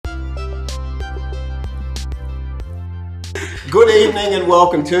Good evening and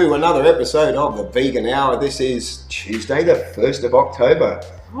welcome to another episode of the Vegan Hour. This is Tuesday, the 1st of October.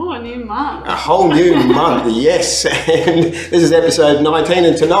 Oh, a new month. A whole new month, yes. And this is episode 19,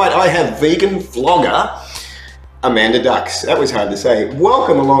 and tonight I have vegan vlogger Amanda Dux. That was hard to say.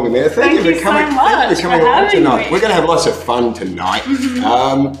 Welcome along, Amanda. Thank you for coming, so much thank you for coming for along having tonight. me. We're going to have lots of fun tonight.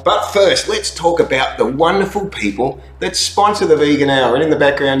 But first, let's talk about the wonderful people that sponsor the Vegan Hour. And in the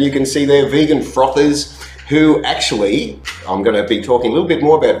background, you can see their vegan frothers, who actually, I'm going to be talking a little bit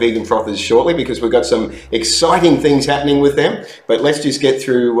more about vegan frothers shortly because we've got some exciting things happening with them. But let's just get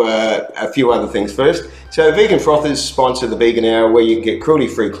through a few other things first. So vegan frothers sponsor the Vegan Hour, where you can get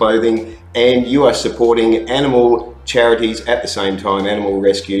cruelty-free clothing and you are supporting animal charities at the same time, animal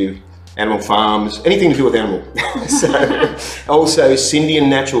rescue, animal farms, anything to do with animal. So also Scindian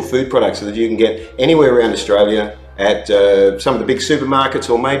natural food products, so that you can get anywhere around Australia at some of the big supermarkets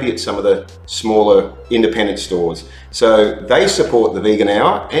or maybe at some of the smaller independent stores. So they support the Vegan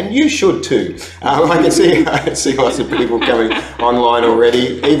Hour, and you should too. I can see lots of people coming online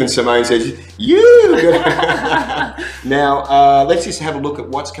already. Even Simone says, you! Now, let's just have a look at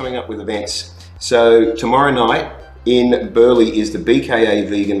what's coming up with events. So tomorrow night in Burleigh is the BKA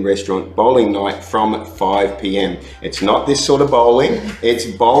Vegan Restaurant bowling night from 5 p.m. It's not this sort of bowling, it's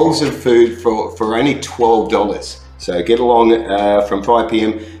bowls of food for only $12. So get along from 5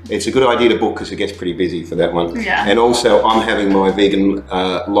 p.m. It's a good idea to book because it gets pretty busy for that one. Yeah. And also I'm having my vegan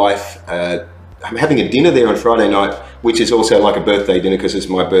life, I'm having a dinner there on Friday night, which is also like a birthday dinner because it's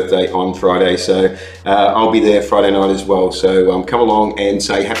my birthday on Friday. So I'll be there Friday night as well. So come along and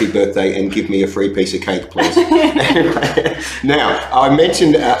say happy birthday and give me a free piece of cake, please. Now, I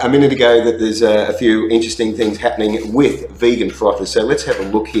mentioned a minute ago that there's a few interesting things happening with vegan frothers. So let's have a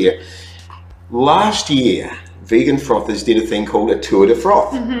look here. Last year, vegan frothers did a thing called a Tour de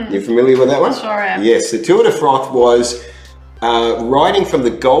Froth. You familiar with that one? Sure am. Yes, the Tour de Froth was riding from the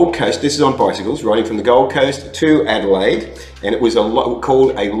Gold Coast, this is on bicycles, riding from the Gold Coast to Adelaide, and it was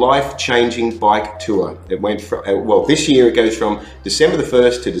called a life-changing bike tour. It went from, well, this year it goes from December the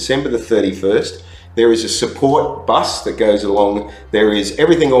 1st to December the 31st. There is a support bus that goes along. There is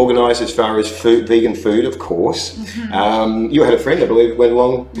everything organised as far as food, vegan food, of course. You had a friend, I believe, went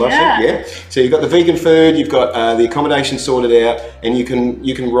along last year. Yeah. So you've got the vegan food, you've got the accommodation sorted out, and you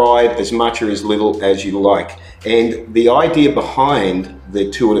can ride as much or as little as you like. And the idea behind the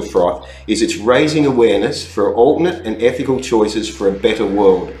Tour de Froth is it's raising awareness for alternate and ethical choices for a better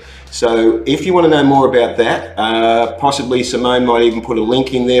world. So if you want to know more about that, possibly Simone might even put a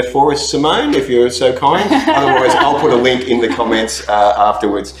link in there for us, Simone, if you're so kind. Otherwise, I'll put a link in the comments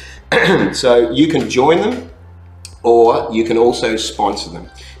afterwards. So you can join them, or you can also sponsor them.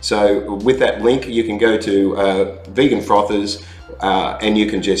 So with that link, you can go to Vegan Frothers, and you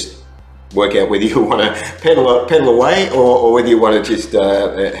can just work out whether you want to pedal away or whether you want to just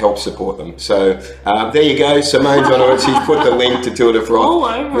help support them. So there you go, Simone's on it. She's put the link to Tour de Froth. All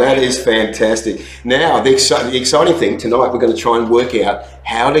over That it. is fantastic. Now, the exciting thing tonight, we're going to try and work out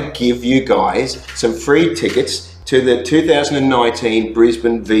how to give you guys some free tickets to the 2019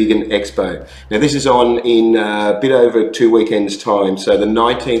 Brisbane Vegan Expo. Now this is on in a bit over 2 weekends time, so the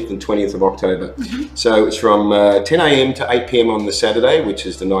 19th and 20th of October. So it's from 10 a.m. to 8 p.m. on the Saturday, which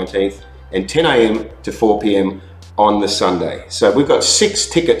is the 19th, and 10 a.m. to 4 p.m. on the Sunday. So we've got 6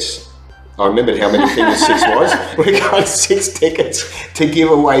 tickets. I remembered how many fingers 6 was. We've got 6 tickets to give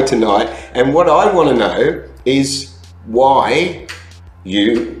away tonight. And what I want to know is why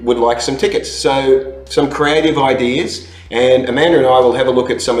you would like some tickets. So some creative ideas. And Amanda and I will have a look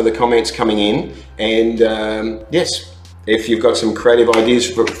at some of the comments coming in. And yes, if you've got some creative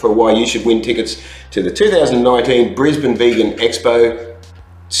ideas for why you should win tickets to the 2019 Brisbane Vegan Expo,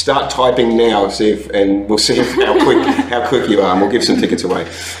 start typing now, and we'll see how quick you are, and we'll give some tickets away.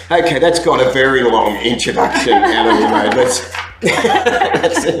 Okay, that's got a very long introduction out of the way. That's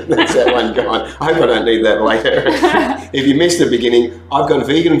that one gone. I hope I don't need that later. If you missed the beginning, I've got a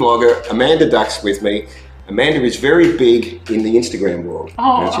vegan blogger, Amanda Dux, with me. Amanda is very big in the Instagram world. Oh,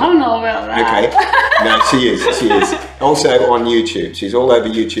 I don't know about that. Okay. No, she is. Also on YouTube. She's all over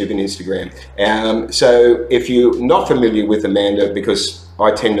YouTube and Instagram. So if you're not familiar with Amanda, because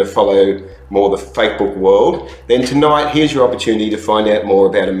I tend to follow more the Facebook world, then tonight here's your opportunity to find out more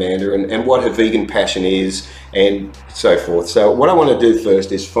about Amanda and what her vegan passion is and so forth. So what I want to do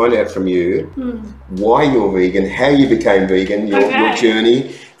first is find out from you why you're vegan, how you became vegan, your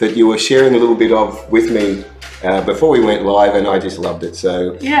journey that you were sharing a little bit of with me before we went live, and I just loved it.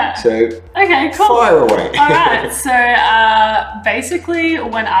 So yeah. So okay, cool. Fire away. All right. So basically,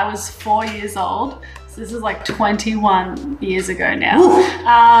 when I was 4 years old, So this is like 21 years ago now.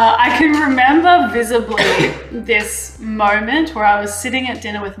 I can remember visibly this moment where I was sitting at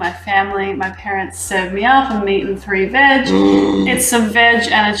dinner with my family. My parents served me up a meat and 3 veg. It's some veg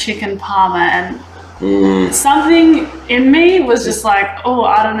and a chicken parma, and something in me was just like, oh,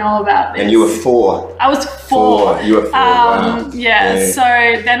 I don't know about this. And you were 4. I was 4. You were 4. Wow. Yeah. So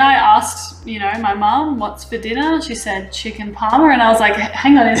then I asked, my mum, what's for dinner? She said chicken parma, and I was like,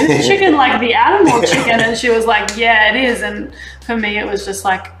 hang on, is this chicken like the animal chicken? And she was like, yeah, it is. And for me, it was just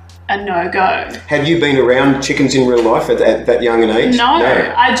like a no-go. Have you been around chickens in real life at that young an age? No,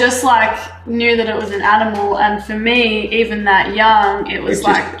 I just knew that it was an animal, and for me, even that young, it was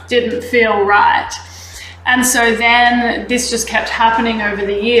didn't feel right. And so then this just kept happening over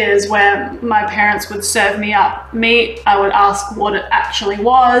the years, where my parents would serve me up meat. I would ask what it actually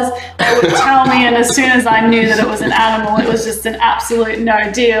was. They would tell me, and as soon as I knew that it was an animal, it was just an absolute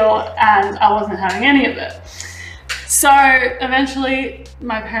no deal, and I wasn't having any of it. So eventually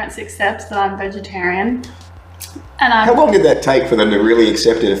my parents accept that I'm vegetarian. And how long did that take for them to really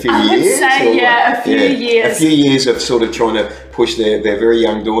accept it? A few years? I would say, a few years. A few years of sort of trying to push their very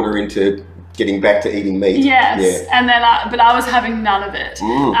young daughter into getting back to eating meat. Yes, and then but I was having none of it.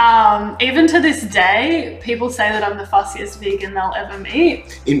 Even to this day, people say that I'm the fussiest vegan they'll ever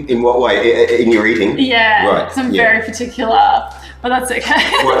meet. In what way? In your eating? Yeah, right. I'm very particular, but that's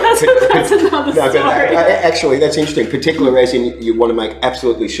okay. Well, that's another story. Actually, that's interesting. Particular as in you want to make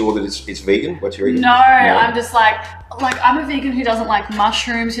absolutely sure that it's vegan, what you're eating? No, I'm just like I'm a vegan who doesn't like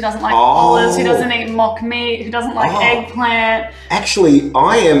mushrooms, who doesn't like olives, who doesn't eat mock meat, who doesn't like eggplant. Actually,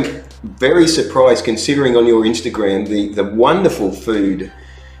 I am very surprised, considering on your Instagram the wonderful food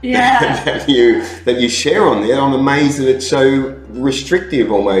that you share on there. I'm amazed that it's so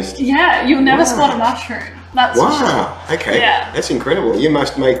restrictive almost. Yeah, you'll never spot a mushroom. That's for sure. Okay, that's incredible. You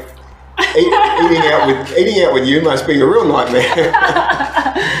must make eating out with you must be a real nightmare.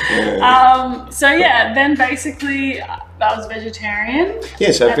 Then basically I was vegetarian.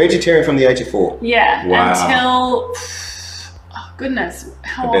 Yeah, so vegetarian from the age of 4. Yeah, until. Goodness,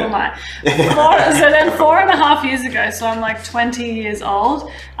 how old am I? So then 4.5 years ago, so I'm like 20 years old,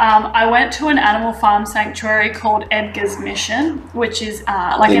 I went to an animal farm sanctuary called Edgar's Mission, which is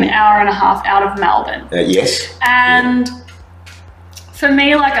an hour and a half out of Melbourne. Yes. And for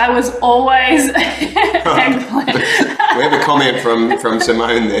me, I was always eggplant. We have a comment from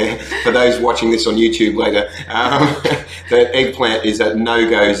Simone there. For those watching this on YouTube later, that eggplant is a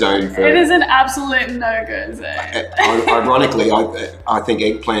no-go zone for. It is an absolute no-go zone. Ironically, I think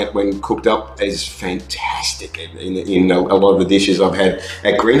eggplant, when cooked up, is fantastic in a lot of the dishes I've had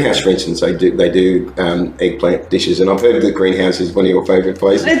at Greenhouse, for instance. They do eggplant dishes, and I've heard that Greenhouse is one of your favourite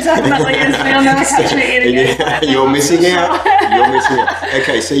places. It definitely is. You'll never catch me eating eggplant. You're missing out. You're missing out.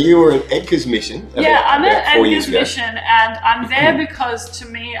 Okay, so you were at Edgar's Mission. I'm at Edgar's Mission, and I'm there because, to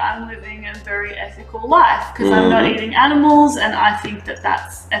me, I'm living a very ethical life, because I'm not eating animals, and I think that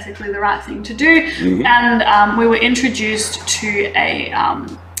that's ethically the right thing to do. And we were introduced to a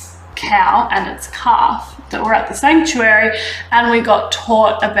cow and its calf that were at the sanctuary, and we got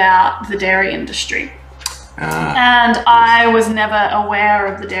taught about the dairy industry. And I was never aware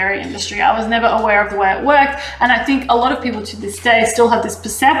of the dairy industry. I was never aware of the way it worked. And I think a lot of people to this day still have this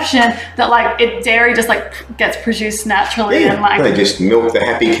perception that dairy just gets produced naturally. Yeah, and they just milk the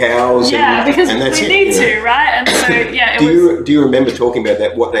happy cows. Because we need to, right? And so, Do you remember talking about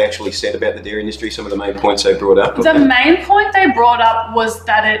that, what they actually said about the dairy industry, some of the main points they brought up? The main point they brought up was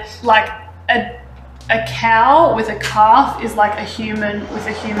that a cow with a calf is like a human with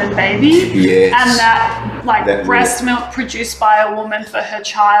a human baby. Yes. And that breast milk produced by a woman for her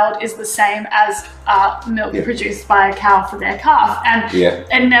child is the same as milk produced by a cow for their calf. And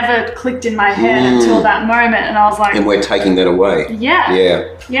it never clicked in my head until that moment. And I was like... And we're taking that away. Yeah.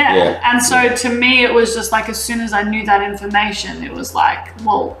 And so to me, it was just as soon as I knew that information, it was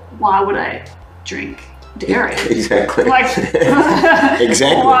well, why would I drink dairy? Exactly.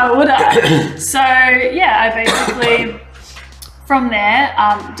 Exactly. Why would I? So I basically from there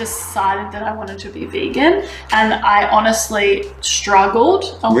decided that I wanted to be vegan, and I honestly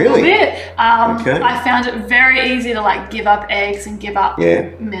struggled a little bit. I found it very easy to give up eggs and give up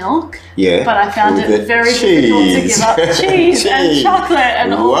milk. Yeah. But I found it very difficult to give up cheese and chocolate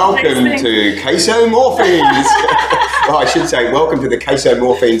and all these things. Welcome to Casomorphines. I should say welcome to the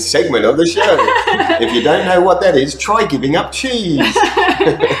Casomorphines segment of the show. If you don't know what that is, try giving up cheese.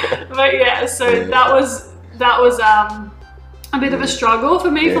 But that was a bit of a struggle for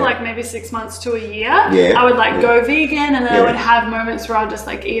me for like maybe 6 months to a year. I would like go vegan, and then I would have moments where I'd just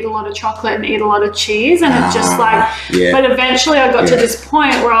like eat a lot of chocolate and eat a lot of cheese, and it just like, but eventually I got to this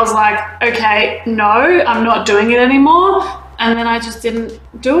point where I was like, okay, no, I'm not doing it anymore. And then I just didn't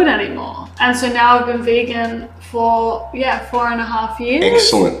do it anymore. And so now I've been vegan for 4.5 years.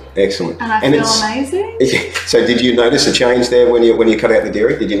 Excellent. And I feel amazing. So did you notice a change there when you cut out the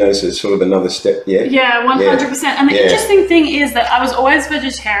dairy? Did you notice it's sort of another step? Yeah, 100%. And the interesting thing is that I was always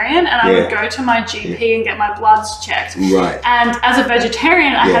vegetarian, and I would go to my GP and get my bloods checked. Right. And as a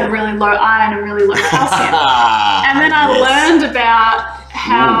vegetarian, I had really low iron and really low calcium. And then I learned about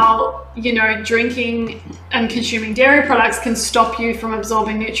how drinking and consuming dairy products can stop you from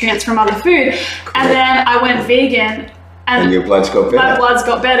absorbing nutrients from other food. And then I went vegan, and your bloods got better. My bloods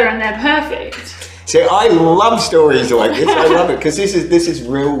got better, and they're perfect. So I love stories like this. I love it because this is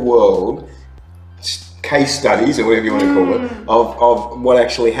real world case studies, or whatever you want to call it, of what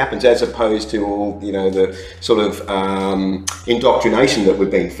actually happens, as opposed to all the sort of indoctrination that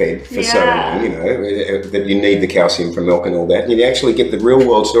we've been fed for so long. That you need the calcium from milk and all that. And you actually get the real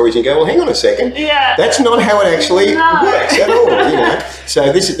world stories and go, well, hang on a second, that's not how it actually works at all.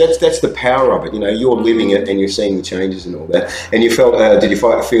 So that's the power of it. You're living it, and you're seeing the changes and all that. And you felt, did you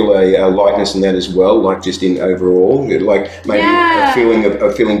feel a lightness in that as well, like just in overall, like maybe a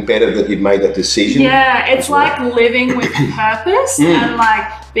feeling better that you'd made that decision? It's like living with purpose and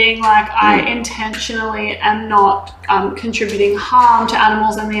like being like, I intentionally am not contributing harm to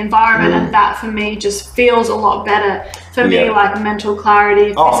animals and the environment, and that for me just feels a lot better. For me, like mental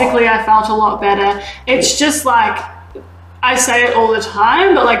clarity, physically I felt a lot better. It's just like, I say it all the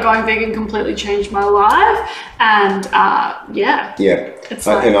time, but like going vegan completely changed my life, and it's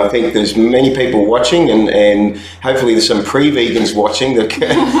like, and I think there's many people watching, and hopefully there's some pre-vegans watching that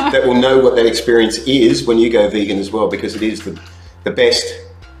that will know what that experience is when you go vegan as well, because it is the best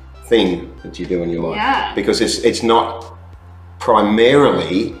thing that you do in your life, because it's not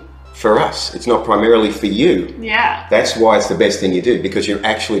primarily for us. It's not primarily for you. That's why it's the best thing you do, because you're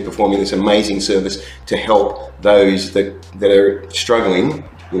actually performing this amazing service to help those that are struggling,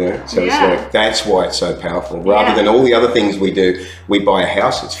 so it's like, that's why it's so powerful, rather than all the other things we do. We buy a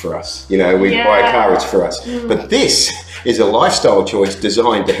house, it's for us, we buy a car, it's for us, but this is a lifestyle choice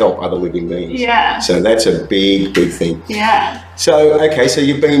designed to help other living beings. So that's a big thing. So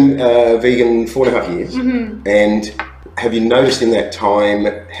you've been vegan 4.5 years, and have you noticed in that time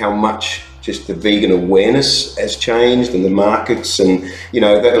how much just the vegan awareness has changed, and the markets, and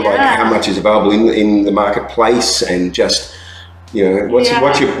like how much is available in the marketplace, and just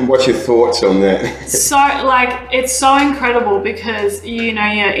what's your thoughts on that? So like, it's so incredible because you're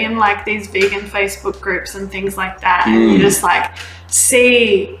in like these vegan Facebook groups and things like that, and you just like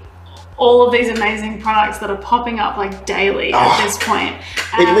see all of these amazing products that are popping up like daily at this point.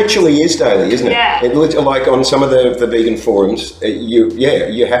 And it literally is daily, isn't it? It like on some of the vegan forums,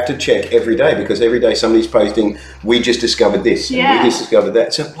 you have to check every day, because every day somebody's posting, we just discovered this, and we just discovered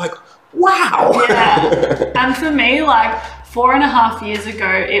that. So like, wow. And for me, like 4.5 years ago,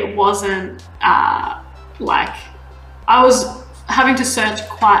 it wasn't like, I was having to search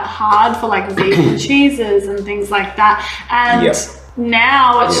quite hard for like vegan cheeses and things like that. And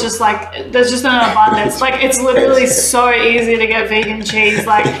now it's just like, there's just an abundance. Like, it's literally so easy to get vegan cheese.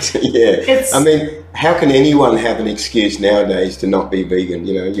 Like, I mean, how can anyone have an excuse nowadays to not be vegan?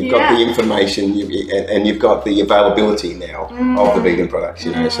 You've got the information, and you've got the availability now of the vegan products.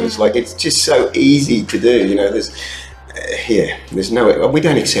 So it's like, it's just so easy to do. There's no, we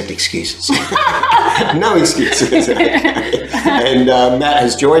don't accept excuses. No excuses. And Matt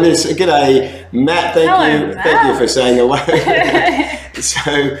has joined us. G'day, Matt. Thank you for saying hello.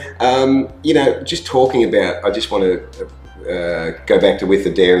 So, just talking about, I just want to go back to with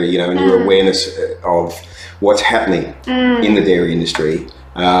the dairy, and your awareness of what's happening in the dairy industry.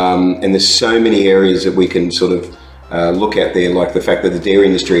 And there's so many areas that we can sort of look at there, like the fact that the dairy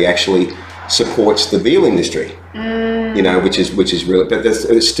industry actually supports the veal industry, which is real. But there's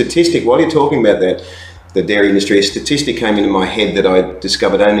a statistic, while you're talking about that, the dairy industry, a statistic came into my head that I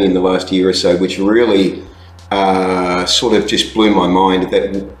discovered only in the last year or so, which really sort of just blew my mind,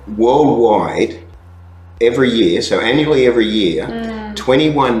 that worldwide, every year, so annually every year,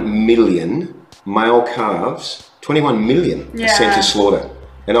 21 million male calves, 21 million are sent to slaughter.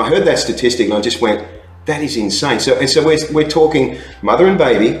 And I heard that statistic and I just went, that is insane. So we're talking mother and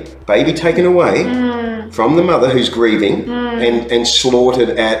baby taken away from the mother who's grieving and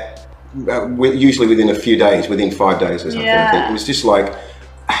slaughtered at usually within a few days, within 5 days or something. I think it was just like,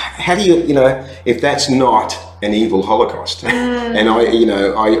 how do you if that's not an evil Holocaust? And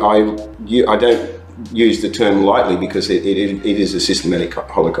I don't use the term lightly because it is a systematic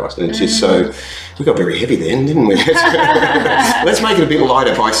holocaust, and it's just so, we got very heavy then, didn't we? Let's make it a bit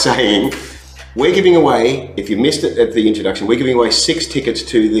lighter by saying we're giving away, if you missed it at the introduction, we're giving away 6 tickets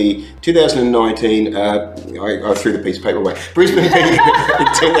to the 2019, I threw the piece of paper away, Brisbane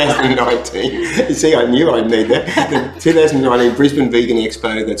 2019. See, I knew I'd need that. The 2019 Brisbane Vegan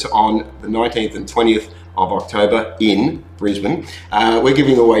Expo that's on the 19th and 20th of October in Brisbane. We're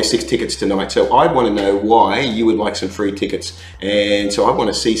giving away 6 tickets tonight, so I want to know why you would like some free tickets, and so I want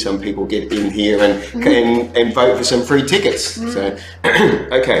to see some people get in here and vote for some free tickets. So,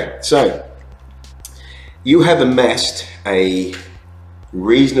 okay, so you have amassed a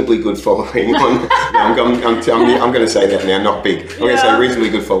reasonably good following on. I'm going to say that now, not big. I'm going to say reasonably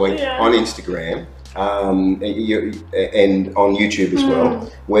good following on Instagram. And on YouTube as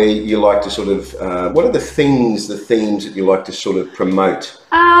well, where you like to sort of, what are the themes that you like to sort of promote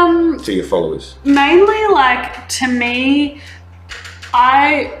to your followers? Mainly, like, to me,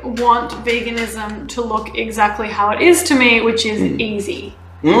 I want veganism to look exactly how it is to me, which is easy.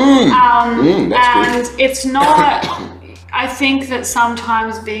 That's good. It's not, I think that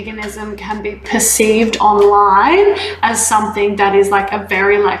sometimes veganism can be perceived online as something that is like a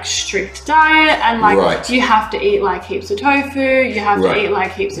very like strict diet, and like you have to eat like heaps of tofu, you have to eat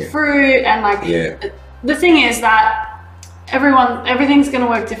like heaps of fruit, and like the thing is that everything's going to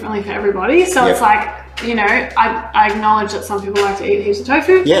work differently for everybody. So it's like, you know, I acknowledge that some people like to eat heaps of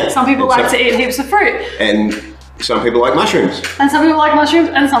tofu, some people like to eat heaps of fruit, and some people like mushrooms. And some people like mushrooms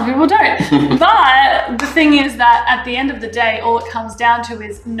and some people don't. But the thing is that at the end of the day, all it comes down to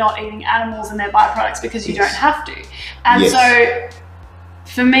is not eating animals and their byproducts, because you don't have to. And so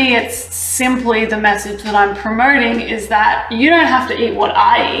for me, it's simply the message that I'm promoting is that you don't have to eat what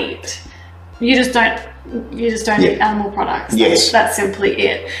I eat. You just don't eat animal products. That's simply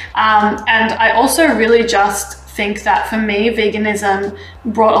it. And I also really just think that for me, veganism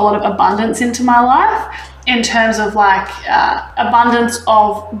brought a lot of abundance into my life, in terms of like abundance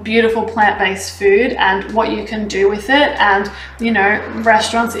of beautiful plant-based food and what you can do with it, and, you know,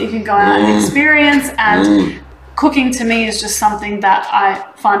 restaurants that you can go out and experience, and cooking to me is just something that I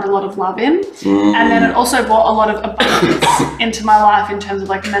find a lot of love in. And then it also brought a lot of abundance into my life in terms of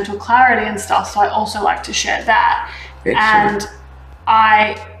like mental clarity and stuff, so I also like to share that. And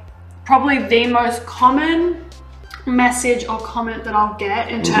probably the most common message or comment that I'll get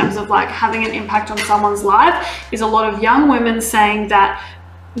in terms of like having an impact on someone's life is a lot of young women saying that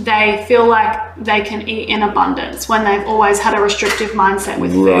they feel like they can eat in abundance when they've always had a restrictive mindset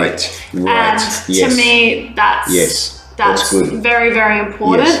with food. And to me, that's very, very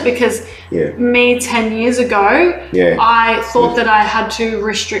important, because me 10 years ago, I thought that I had to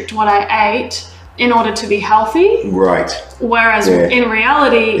restrict what I ate in order to be healthy. Whereas in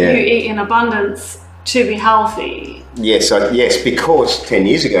reality, you eat in abundance to be healthy. Yes, because 10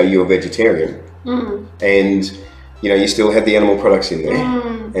 years ago you were vegetarian, and you know you still had the animal products in there,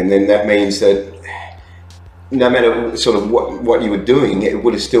 and then that means that no matter sort of what you were doing, it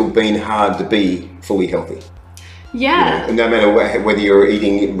would have still been hard to be fully healthy. You know, no matter whether you're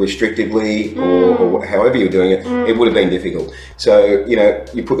eating restrictively or however you're doing it, it would have been difficult. So you know,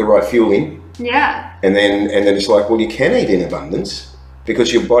 you put the right fuel in, and then it's like, well, you can eat in abundance,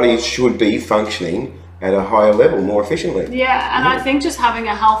 because your body should be functioning at a higher level, more efficiently. And I think just having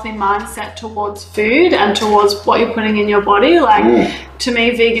a healthy mindset towards food and towards what you're putting in your body, like to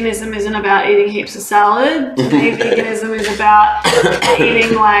me, veganism isn't about eating heaps of salad. To me, veganism is about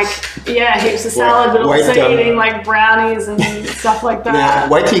eating like, heaps of salad, but also eating like brownies and stuff like that. Now,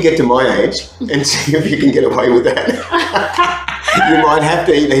 wait till you get to my age and see if you can get away with that. You might have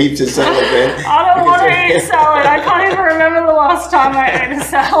to eat heaps of salad, man. I don't want to eat salad. I can't even remember the last time I ate a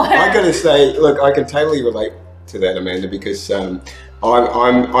salad. I got to say, look, I can totally relate to that, Amanda, because I'm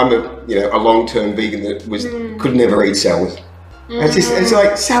a long-term vegan that could never eat salad. It's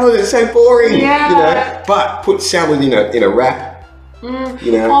like salad is so boring, you know. But put salad in a wrap.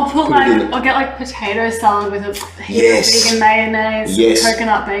 You know, I'll get like potato salad with a heap of vegan mayonnaise,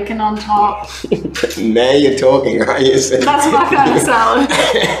 coconut bacon on top. Now you're talking, right? That's my kind of salad.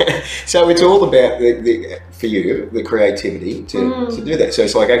 So it's all about for you the creativity to do that. So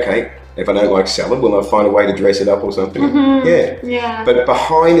it's like, okay, if I don't like salad, well, I'll find a way to dress it up or something. But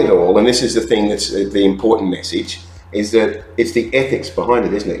behind it all, and this is the thing that's the important message, is that it's the ethics behind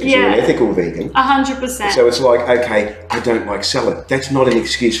it, isn't it? Because you're an ethical vegan. 100%. So it's like, okay, I don't like salad. That's not an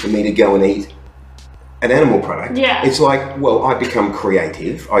excuse for me to go and eat an animal product. It's like, well, I become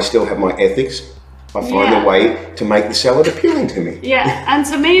creative. I still have my ethics. I find a way to make the salad appealing to me. And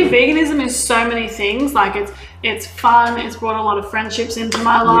to me, veganism is so many things. Like it's fun. It's brought a lot of friendships into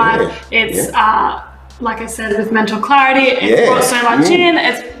my life. It's like I said, with mental clarity, it's brought so much in.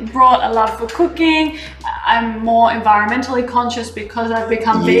 It's brought a love for cooking. I'm more environmentally conscious because I've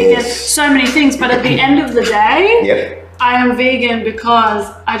become vegan. So many things, but at the end of the day, I am vegan because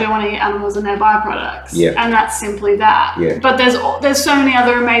I don't want to eat animals and their byproducts, and that's simply that. But there's so many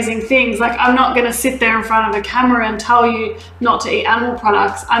other amazing things. Like, I'm not going to sit there in front of a camera and tell you not to eat animal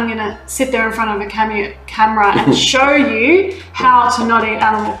products. I'm going to sit there in front of a camera and show you how to not eat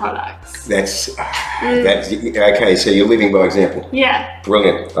animal products. That's okay. So you're living by example. Yeah.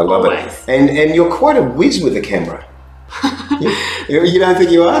 Brilliant. I love it. And you're quite a whiz with the camera. You don't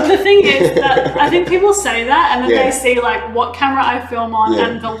think you are? The thing is that I think people say that, and then they see like what camera I film on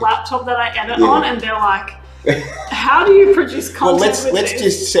and the laptop that I edit on, and they're like, how do you produce content? Well, let's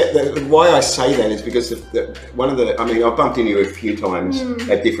just set why I say that is because one of the, I mean, I've bumped into you a few times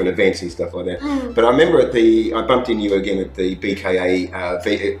at different events and stuff like that. But I remember I bumped into you again at the BKA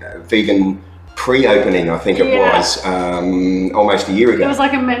vegan pre-opening, I think it was, almost a year ago. It was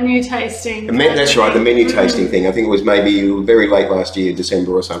like a menu tasting. That's right, the menu tasting thing. I think it was maybe very late last year,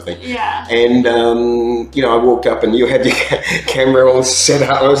 December or something. Yeah. And, you know, I walked up and you had your camera all set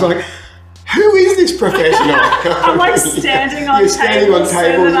up. I was like, who is this professional? I'm like standing on tables so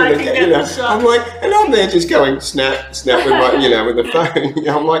that I can get the shot. I'm like, and I'm there just going snap, snap with my, with the phone. You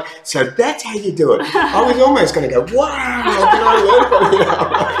know, I'm like, so that's how you do it. I was almost going to go, wow, can I learn from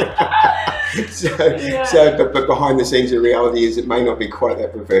but behind the scenes, the reality is it may not be quite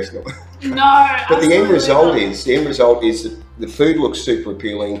that professional. No, but the end result is that the food looks super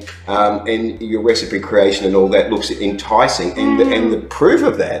appealing, and your recipe creation and all that looks enticing, and the proof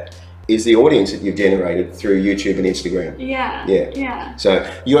of that is the audience that you've generated through YouTube and Instagram. Yeah. So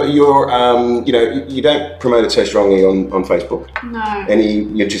you're you don't promote it so strongly on Facebook. No.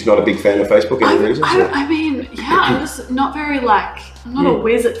 You're just not a big fan of Facebook. Any reason? I mean, I'm just not very I'm not a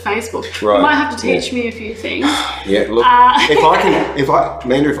whiz at Facebook. Right. You might have to teach me a few things. Yeah. Look, Amanda,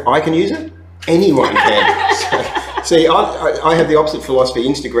 if I can use it, anyone can. See, I have the opposite philosophy.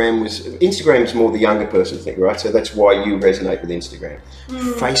 Instagram's more the younger person's thing, right? So that's why you resonate with Instagram.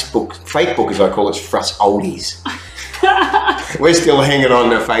 Facebook, as I call it, is for us oldies. We're still hanging on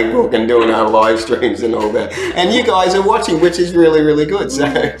to Facebook and doing our live streams and all that. And you guys are watching, which is really, really good. So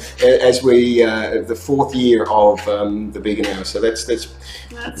as the 4th year of the Vegan Hour. So that's amazing.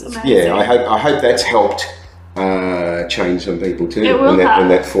 Yeah, I hope that's helped change some people too in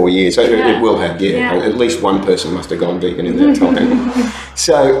that 4 years. So it will have, at least one person must have gone vegan in that time.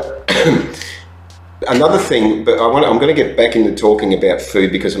 So another thing, but I'm going to get back into talking about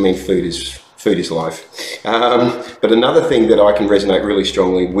food because I mean food is life. But another thing that I can resonate really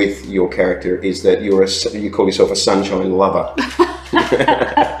strongly with your character is that you call yourself a sunshine lover.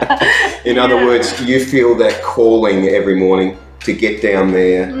 In other words, you feel that calling every morning to get down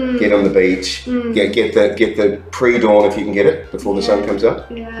there, get on the beach, get the pre-dawn if you can get it before the sun comes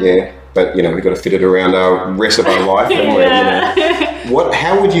up. Yeah. But we've got to fit it around our rest of our life.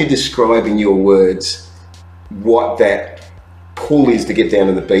 How would you describe in your words what that pull is to get down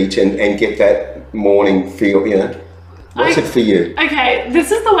to the beach and get that morning feel? What's it for you? Okay,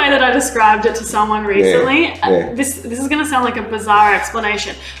 this is the way that I described it to someone recently. This is going to sound like a bizarre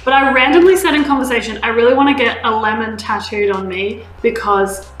explanation, but I randomly said in conversation, I really want to get a lemon tattooed on me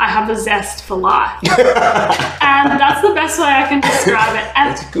because I have a zest for life. And that's the best way I can describe it.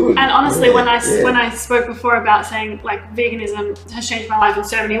 And, that's good. And honestly, when I spoke before about saying like veganism has changed my life in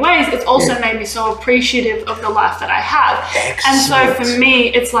so many ways, it's also made me so appreciative of the life that I have. Excellent. And so for me,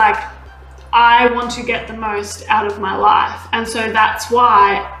 it's like, I want to get the most out of my life. And so that's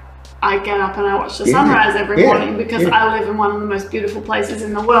why I get up and I watch the sunrise every morning because I live in one of the most beautiful places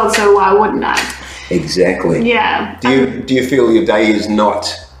in the world. So why wouldn't I? Exactly. Yeah. Do you feel your day is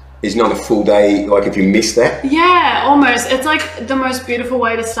not a full day, like if you miss that? Yeah, almost. It's like the most beautiful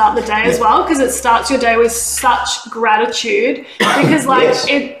way to start the day as well, because it starts your day with such gratitude because like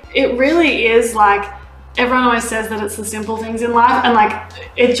it really is like, everyone always says that it's the simple things in life, and like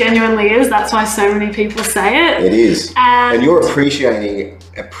it genuinely is. That's why so many people say it. It is, and you're appreciating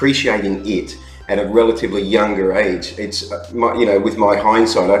it at a relatively younger age. It's with my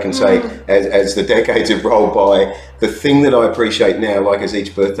hindsight, I can say as the decades have rolled by, the thing that I appreciate now, like as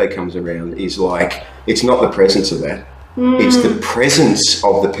each birthday comes around, is like it's not the presence of that. It's the presence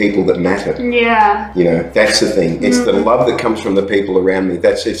of the people that matter. Yeah. That's the thing. It's the love that comes from the people around me.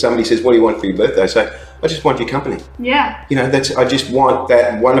 That's if somebody says, "What do you want for your birthday?" I say, "I just want your company." Yeah. I just want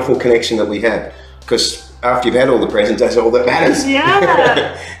that wonderful connection that we have, because after you've had all the presents, that's all that matters.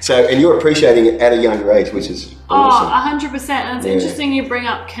 Yeah. And you're appreciating it at a younger age, which is awesome. 100%. And it's interesting you bring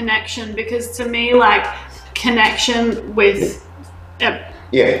up connection, because to me, like, connection with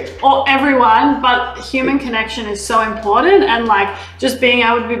Yeah. Or everyone, but human connection is so important, and like just being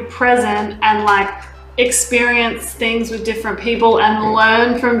able to be present and like experience things with different people and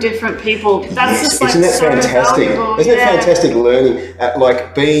learn from different people. That's just like Isn't that so fantastic? valuable. Isn't it fantastic learning,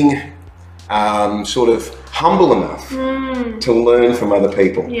 like being sort of humble enough to learn from other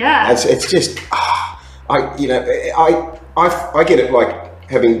people? Yeah. It's just, I get it, like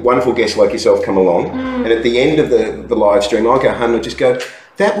having wonderful guests like yourself come along, and at the end of the live stream, I go home and just go,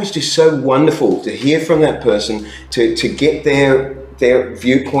 that was just so wonderful to hear from that person, to get their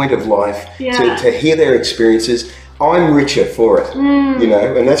viewpoint of life, to hear their experiences. I'm richer for it, you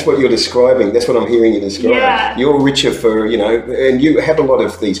know, and that's what you're describing. That's what I'm hearing you describe. Yeah. You're richer for, you know, and you have a lot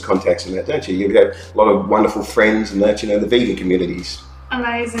of these contacts and that, don't you? You have a lot of wonderful friends and that, you know, the vegan communities.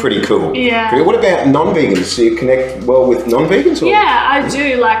 Amazing. Pretty cool. Yeah. What about non-vegans? Do you connect well with non-vegans? Or? Yeah, I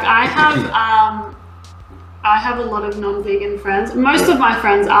do. Like I have a lot of non-vegan friends. Most of my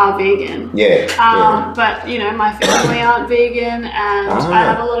friends are vegan. Yeah. But you know, my family aren't vegan, and I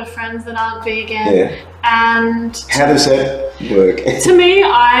have a lot of friends that aren't vegan. Yeah. And how does that work? To me,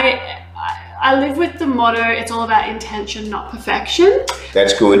 I live with the motto, it's all about intention, not perfection.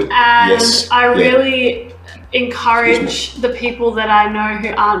 That's good. And yes. I really encourage the people that I know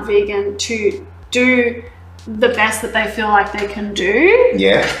who aren't vegan to do the best that they feel like they can do.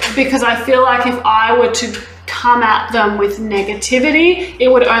 Yeah. Because I feel like if I were to come at them with negativity, it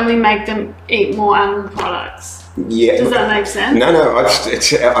would only make them eat more animal products. Yeah. Does that make sense? No.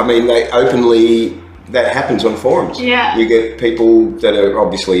 I mean, they openly, that happens on forums. Yeah. You get people that are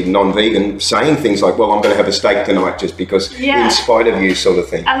obviously non-vegan saying things like, well, I'm going to have a steak tonight just because in spite of you, sort of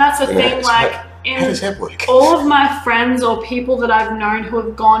thing. And that's the thing, like, how does that work? All of my friends or people that I've known who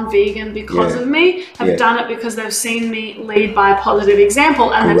have gone vegan because of me have done it because they've seen me lead by a positive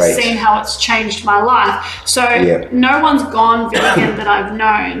example, and they've seen how it's changed my life. So no one's gone vegan that I've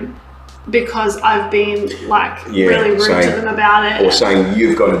known because I've been like really rude to them about it. Or saying,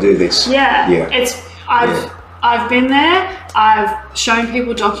 you've got to do this. I've been there. I've shown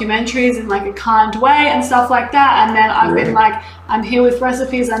people documentaries in like a kind way and stuff like that, and then I've been like, I'm here with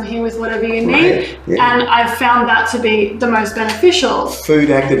recipes, I'm here with whatever you need, and I've found that to be the most beneficial.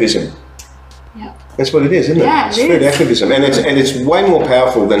 Food activism. Yeah, that's what it is, isn't it? Yeah, it's food activism, and it's way more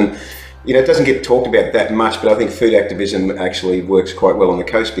powerful than, you know, it doesn't get talked about that much, but I think food activism actually works quite well on the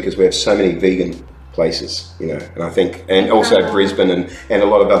coast because we have so many vegan places, you know, and I think, and also Brisbane and a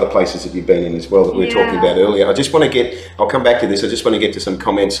lot of other places that you've been in as well that we were talking about earlier. I just want to get, I'll come back to this, I just want to get to some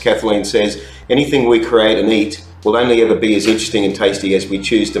comments. Kathleen says, anything we create and eat will only ever be as interesting and tasty as we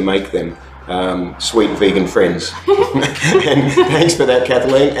choose to make them. Sweet vegan friends. And thanks for that,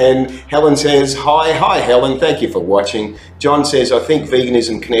 Kathleen. And Helen says, hi Helen, thank you for watching. John says, I think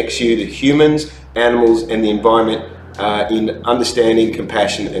veganism connects you to humans, animals and the environment in understanding,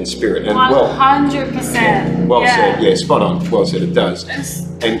 compassion and spirit. And 100%. Well said, yeah, spot on. Well said, it does.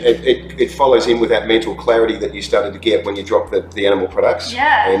 And it follows in with that mental clarity that you started to get when you dropped the animal products.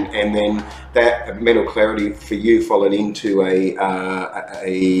 Yeah. And then that mental clarity for you followed into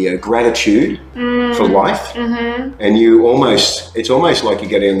a gratitude for life. Mm-hmm. And you it's almost like you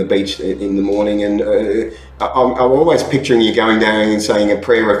go down the beach in the morning, and I'm always picturing you going down and saying a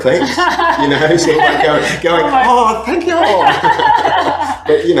prayer of thanks, you know, so like going, oh, thank you.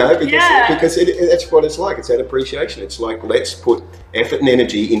 But you know, because that's what it's like. It's that appreciation. It's like, let's put effort and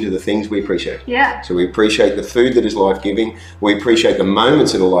energy into the things we appreciate. Yeah. So we appreciate the food that is life-giving. We appreciate the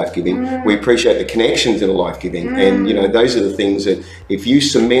moments that are life-giving. We appreciate the connections that are life-giving. And you know, those are the things that if you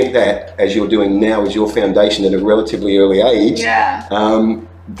cement that as you're doing now as your foundation at a relatively early age,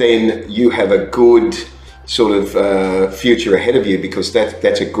 then you have a good sort of future ahead of you, because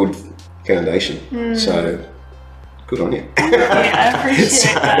that's a good foundation. So good on you. Yeah, I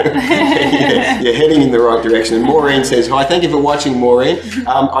appreciate that. You're heading in the right direction. And Maureen says, hi, thank you for watching, Maureen.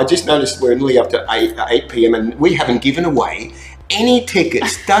 I just noticed we're nearly up to 8 p.m. and we haven't given away any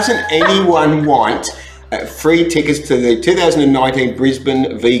tickets. Doesn't anyone want free tickets to the 2019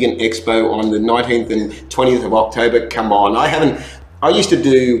 Brisbane Vegan Expo on the 19th and 20th of October? Come on. I used to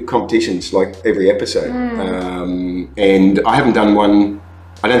do competitions like every episode, and I haven't done one.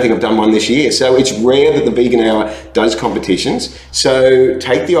 I don't think I've done one this year. So it's rare that the Vegan Hour does competitions. So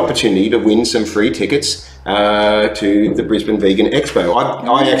take the opportunity to win some free tickets to the Brisbane Vegan Expo.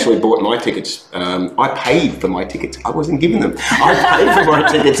 I actually bought my tickets. I paid for my tickets. I wasn't given them. I paid for my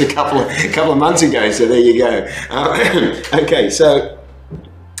tickets a couple of months ago. So there you go. Okay, so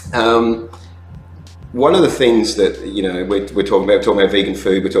one of the things that, you know, we're talking about vegan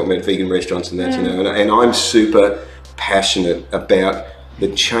food, we're talking about vegan restaurants and that, you know, and I'm super passionate about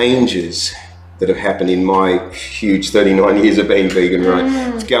the changes that have happened in my huge 39 years of being vegan, right?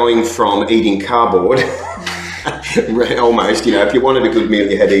 It's going from eating cardboard, almost, you know, if you wanted a good meal,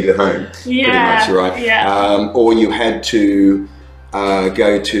 you had to eat at home, pretty much, right? Yeah. Or you had to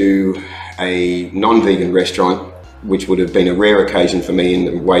go to a non-vegan restaurant, which would have been a rare occasion for me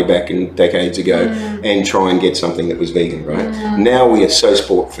way back in decades ago, and try and get something that was vegan, right? Now we are so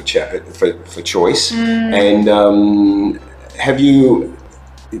sport for choice. And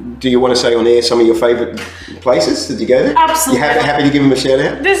do you want to say on air some of your favourite places that you go there? Absolutely. You happy to give them a shout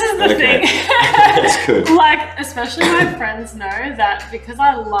out? This is the thing. That's good. Like, especially my friends know that because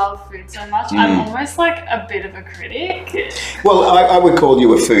I love food so much, I'm almost like a bit of a critic. Well, I would call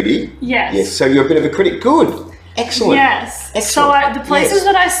you a foodie. Yes. Yes. So you're a bit of a critic. Good. Excellent. Yes. Excellent. So the places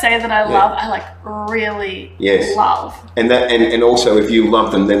that I say that I love, I like really love. And that, and also if you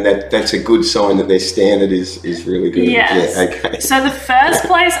love them, then that's a good sign that their standard is really good. Yes. Yeah, okay. So the first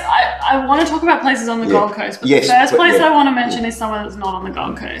place, I want to talk about places on the Gold Coast, but the first place I want to mention is somewhere that's not on the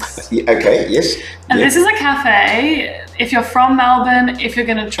Gold Coast. Okay, yes. And this is a cafe. If you're from Melbourne, if you're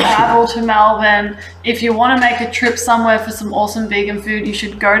going to travel to Melbourne, if you want to make a trip somewhere for some awesome vegan food, you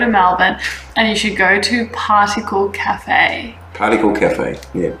should go to Melbourne and you should go to Particle Cafe. Particle Cafe,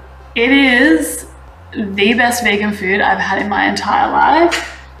 yeah. It is the best vegan food I've had in my entire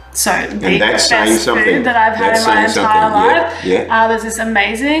life. So the best food that I've had in my entire life. Yeah. There's this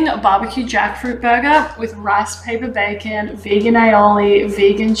amazing barbecue jackfruit burger with rice paper bacon, vegan aioli,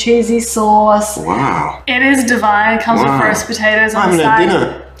 vegan cheesy sauce. Wow. It is divine. It comes with roast potatoes on the side.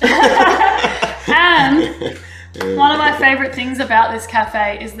 And one of my favorite things about this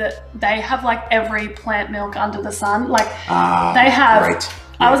cafe is that they have like every plant milk under the sun. Like they have. Great.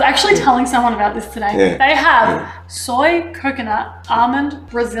 I was actually telling someone about this today. Yeah. They have soy, coconut, almond,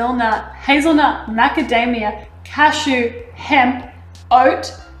 Brazil nut, hazelnut, macadamia, cashew, hemp,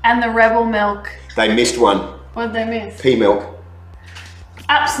 oat, and the Rebel milk. They missed one. What did they miss? Pea milk.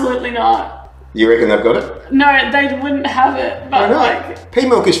 Absolutely not. You reckon they've got it? No, they wouldn't have it. But like, pea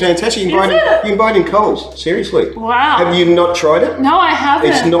milk is fantastic. You can buy it in Coles. Seriously. Wow. Have you not tried it? No, I haven't.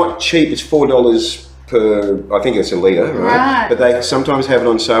 It's not cheap. It's $4 per, I think it's a litre, right? But they sometimes have it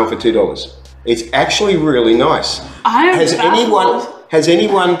on sale for $2. It's actually really nice. Has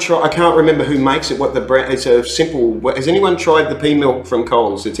anyone tried? I can't remember who makes it. What the brand? It's a simple. Has anyone tried the pea milk from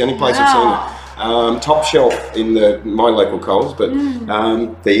Coles? It's the only place I've seen it. Top shelf in my local Coles. But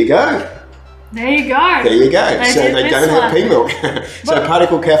there you go. There you go. There you go. So they don't have pea milk. So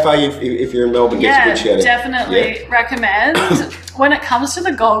Particle Cafe, if you're in Melbourne, gets a good shout out. Definitely recommend. When it comes to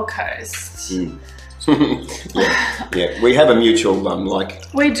the Gold Coast. We have a mutual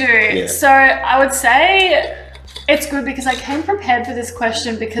we do. So I would say it's good because I came prepared for this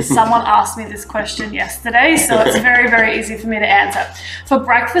question because someone asked me this question yesterday, so it's very, very easy for me to answer. For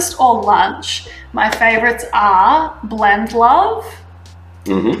breakfast or lunch, my favorites are Blend Love,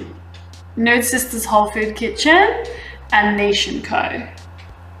 Nude Sisters Whole Food Kitchen, and Niche & Co.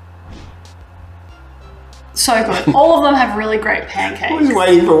 So good. All of them have really great pancakes. I was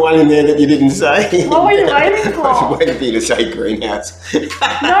waiting for one in there that you didn't say. What were you waiting for? I was waiting for you to say greenhouse. No,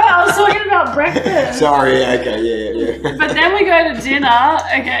 I was talking about breakfast. Sorry, okay, yeah. But then we go to dinner,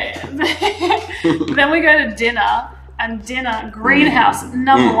 then we go to dinner, and greenhouse,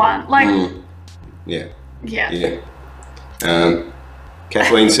 number one. Like, Yeah. Yeah.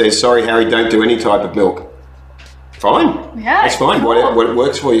 Kathleen says, sorry, Harry, don't do any type of milk. Fine. Yeah. That's fine. Cool. What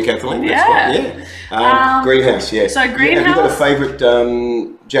works for you, Kathleen. That's fine. Yeah. Greenhouse, yes. So greenhouse. Have you got a favourite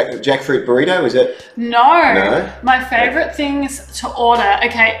jackfruit burrito? Is it? No. My favourite things to order.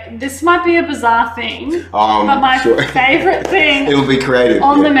 Okay, this might be a bizarre thing, but my favourite thing. It'll be creative.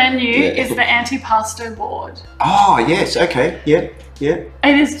 On the menu is the antipasto board. Oh yes. Okay. Yeah. It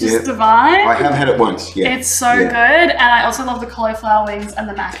is just divine. I have had it once. Yeah. It's so good, and I also love the cauliflower wings and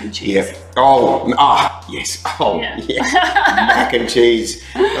the mac and cheese. Yeah. Yes. Mac and cheese.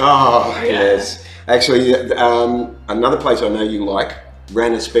 Yes. Actually, another place I know you like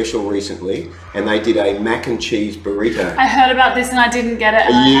ran a special recently, and they did a mac and cheese burrito. I heard about this and I didn't get it.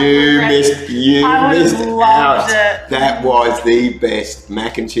 You missed out. It. That was the best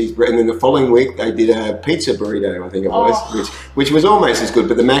mac and cheese burrito. And then the following week they did a pizza burrito, I think it was, which was almost as good,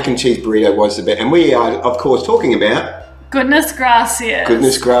 but the mac and cheese burrito was the best. And we are, of course, talking about Goodness Gracias.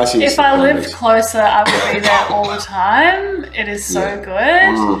 Goodness Gracias. If I lived closer, I would be there all the time. It is so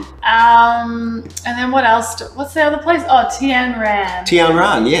good. And then what else? What's the other place? Oh, Tian Ran. Tian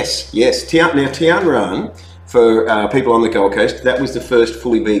Ran, yes. Tian Ran, for people on the Gold Coast, that was the first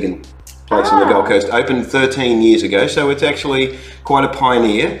fully vegan place on the Gold Coast. Opened 13 years ago, so it's actually quite a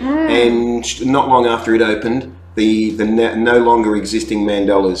pioneer. And not long after it opened, the no longer existing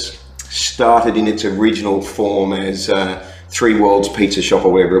Mandelas started in its original form as Three Worlds Pizza Shop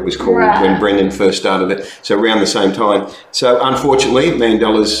or whatever it was called when Brendan first started it. So around the same time. So unfortunately,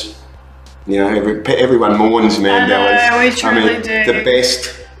 Mandela's, you know, everyone mourns Mandela's. I know, we truly do.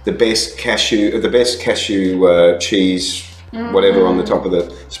 The best cashew cheese, whatever on the top of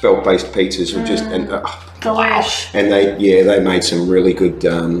the spelt-based pizzas were just delish. And they made some really good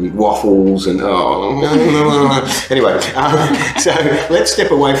waffles and anyway. So let's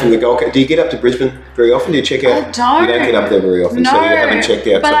step away from the Gold Coast. Do you get up to Brisbane very often? Do you check out? I don't. You don't get up there very often, so you haven't checked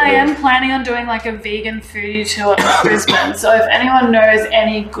out. But I am planning on doing like a vegan foodie tour of Brisbane. So if anyone knows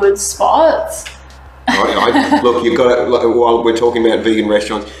any good spots. Look, you've got to, while we're talking about vegan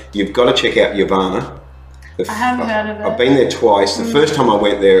restaurants, you've got to check out Yavana. I haven't heard of it. I've been there twice. The first time I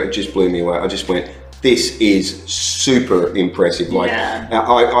went there, it just blew me away. I just went, this is super impressive.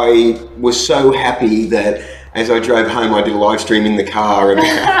 I was so happy that as I drove home, I did a live stream in the car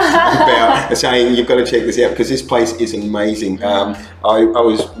about saying, you've got to check this out because this place is amazing. I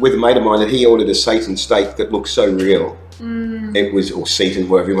was with a mate of mine and he ordered a Satan steak that looked so real. It was, or Seaton,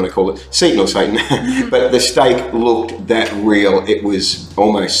 whatever you want to call it, Seaton or Satan, but the steak looked that real. It was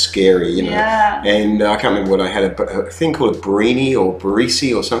almost scary, you know. Yeah. And I can't remember what I had, a thing called a Brini or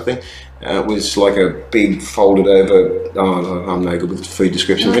Barisi or something. It was like a big folded over, I'm no good with food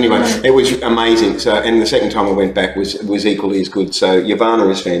descriptions. Anyway, it was amazing. So, and the second time I went back was equally as good. So Yavana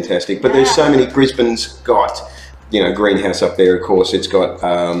is fantastic. But there's so many, Brisbane's got, you know, Greenhouse up there, of course. It's got,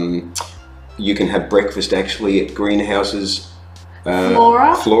 you can have breakfast actually at Greenhouse's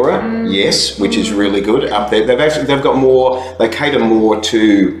Flora, yes, which is really good up there. They've got more. They cater more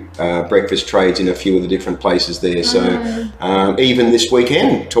to breakfast trades in a few of the different places there. So even this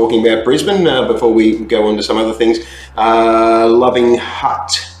weekend, talking about Brisbane, before we go on to some other things, Loving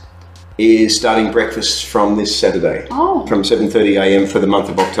Hut is starting breakfast from this Saturday, from 7:30 a.m. for the month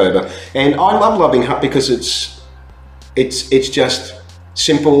of October. And I love Loving Hut because it's just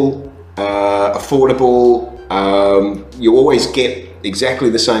simple, affordable. You always get exactly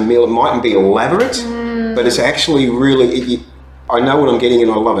the same meal. It mightn't be elaborate, but it's actually really, I know what I'm getting and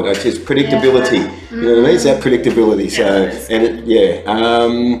I love it. It's predictability. You know what I mean? It's that predictability.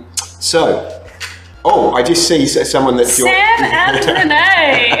 I just see someone that joined. Sam and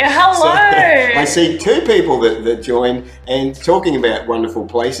Renee, hello. I see two people that joined, and talking about wonderful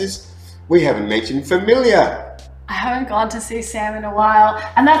places, we haven't mentioned Familiar. I haven't gone to see Sam in a while,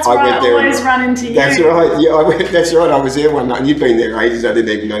 and that's where I always run into you. That's right. Yeah, that's right. I was there one night, and you'd been there ages. I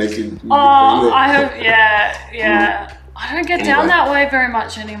didn't even notice you'd been there. I have. Yeah. I don't get down that way very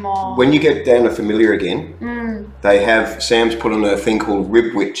much anymore. When you get down to Familiar again, they have, Sam's put on a thing called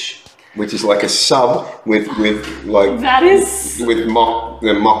Ribwich, which is like a sub with like with mock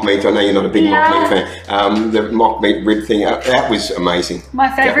meat. I know you're not a big mock meat fan. The mock meat rib thing, that was amazing. My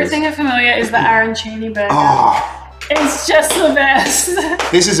favourite thing of Familiar is the arancini burger. It's just the best.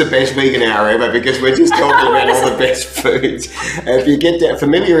 This is the best vegan hour ever because we're just talking about all the best foods. If you get down,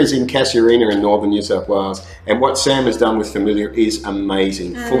 Familiar is in Casuarina in northern New South Wales, and what Sam has done with Familiar is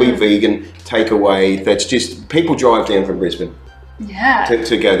amazing. Fully vegan takeaway. That's just, people drive down from Brisbane. Yeah.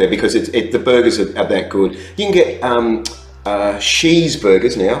 To go there because the burgers are that good. You can get She's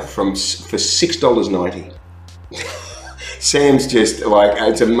burgers now for $6.90. Sam's just like,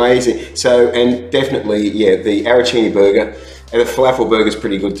 it's amazing. So, and definitely, the arancini burger and the falafel burger's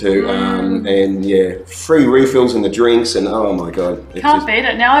pretty good too. And free refills and the drinks, and oh my God. Can't beat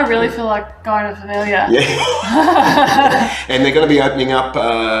it. Now I really feel like going to Familiar. Yeah. And they're going to be opening up,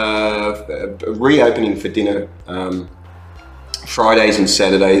 reopening for dinner. Fridays and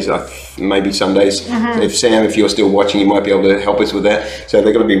Saturdays, maybe Sundays. If Sam, if you're still watching, you might be able to help us with that. So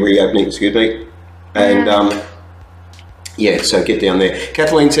they're going to be reopening, and so get down there.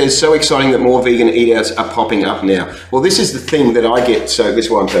 Kathleen says, so exciting that more vegan eat-outs are popping up now. Well, this is the thing that I get, so this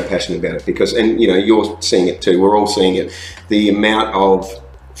is why I'm so passionate about it, because, and you know, you're seeing it too, we're all seeing it, the amount of,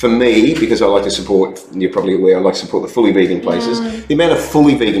 for me, because I like to support, you're probably aware, I like to support the fully vegan places. The amount of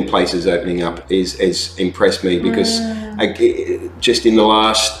fully vegan places opening up has impressed me because just in the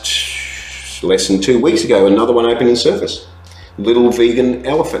last less than 2 weeks ago, another one opened in Surface. Little Vegan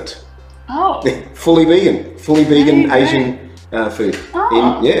Elephant. Oh. Fully vegan Asian food.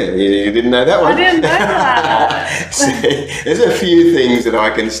 Oh. You didn't know that one. I didn't know that. There's a few things that I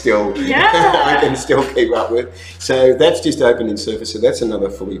can still keep up with. So that's just opened in Surface. So that's another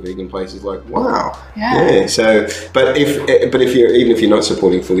fully vegan place. It's like, wow. Yeah. So, but if you're, even if you're not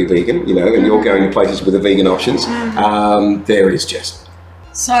supporting fully vegan, you know, and you're going to places with the vegan options, there is just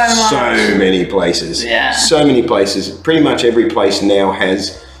so many places. Yeah. So many places. Pretty much every place now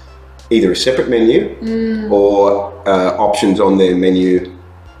has either a separate menu or options on their menu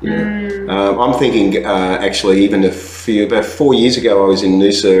I'm thinking actually even about 4 years ago I was in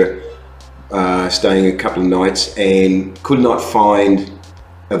Noosa staying a couple of nights and could not find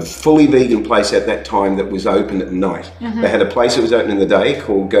a fully vegan place at that time that was open at night. They had a place that was open in the day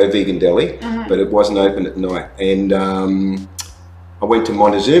called Go Vegan Deli, but it wasn't open at night. And I went to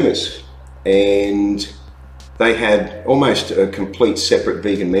Montezuma's and they had almost a complete separate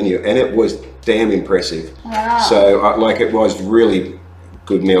vegan menu, and it was damn impressive. Wow. So it was really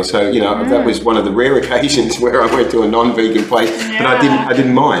good meal. So, you know, that was one of the rare occasions where I went to a non-vegan place, but I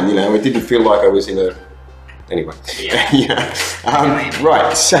didn't mind, you know, it didn't feel like I was in a, anyway.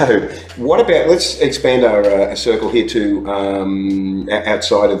 Right, so what about, let's expand our circle here to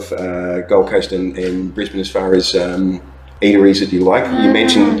outside of Gold Coast and Brisbane as far as eateries that you like. You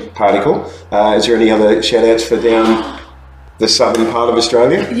mentioned Particle. Is there any other shout outs for down the southern part of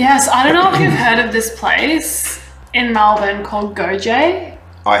Australia? Yes, I don't know if you've heard of this place in Melbourne called Gojay.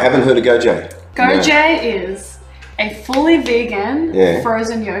 I haven't heard of Gojay. Gojay is a fully vegan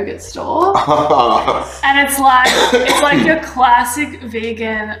frozen yogurt store. And it's like your classic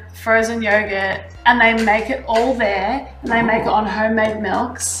vegan frozen yogurt, and they make it all there, and they make it on homemade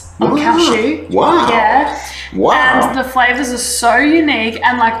milks, on cashew. Wow. Yeah. Wow. And the flavors are so unique,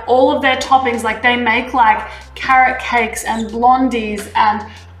 and like all of their toppings, like they make like carrot cakes and blondies and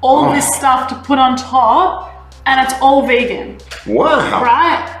all of this stuff to put on top. And it's all vegan. Wow.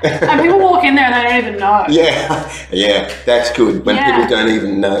 Right? And people walk in there and they don't even know. Yeah, that's good. When people don't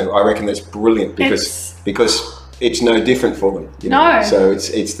even know, I reckon that's brilliant because it's no different for them. You know? So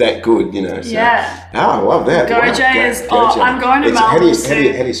it's that good, you know. So. Yeah. Oh, I love that. Gojay is, I'm going to Melbourne. How do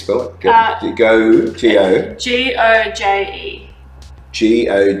you spell it? Go, G-O. G-O-J-E.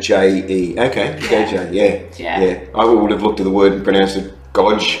 G-O-J-E. Okay, Gojay, yeah. I would have looked at the word and pronounced it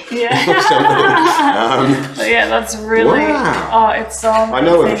Godge or something. But yeah, that's really, it's so amazing. I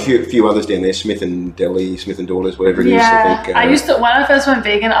know of a few others down there, Smith and Daughters, whatever it is. I think, I used to, when I first went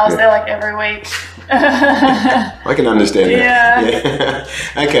vegan, I was there like every week. I can understand that.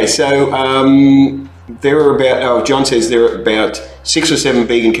 Yeah. Okay, so there are about, John says there are about 6 or 7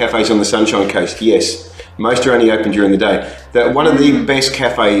 vegan cafes on the Sunshine Coast. Yes, most are only open during the day. One of the best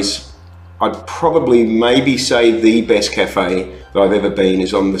cafes, I'd probably maybe say the best cafe that I've ever been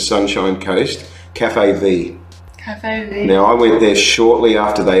is on the Sunshine Coast, Cafe V. Cafe V. Now, I went there shortly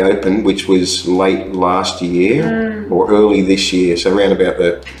after they opened, which was late last year or early this year, so around about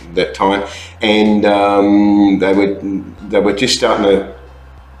that time. And they were just starting to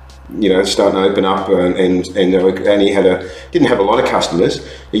open up, and they only didn't have a lot of customers.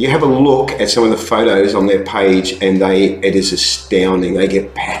 But you have a look at some of the photos on their page, and it is astounding. They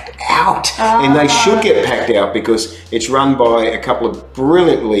get packed out, and they should get packed out because it's run by a couple of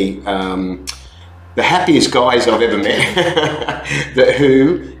brilliantly the happiest guys I've ever met.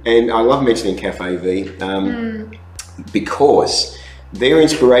 And I love mentioning Cafe V because their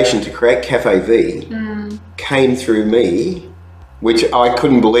inspiration to create Cafe V came through me. Which I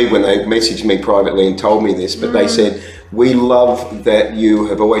couldn't believe when they messaged me privately and told me this, but they said, we love that you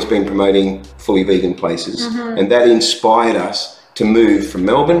have always been promoting fully vegan places. And that inspired us to move from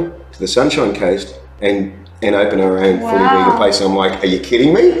Melbourne to the Sunshine Coast and open our own fully vegan place. And I'm like, are you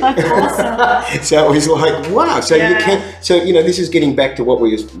kidding me? That's awesome. So it was like, wow. So you can, this is getting back to what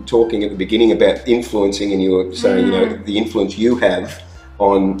we were talking at the beginning about influencing, and you were saying, the influence you have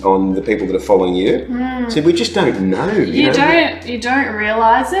on the people that are following you. So we just don't know. You don't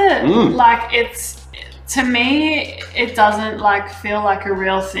realize it. Like to me, it doesn't feel like a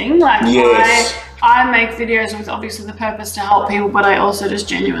real thing. Like I make videos with obviously the purpose to help people, but I also just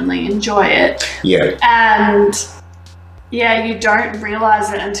genuinely enjoy it. Yeah. And you don't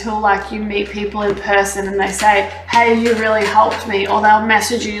realize it until you meet people in person and they say, hey, you really helped me, or they'll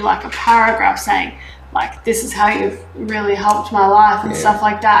message you a paragraph saying, this is how you've really helped my life and stuff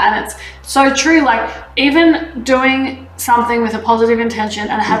like that. And it's so true. Even doing something with a positive intention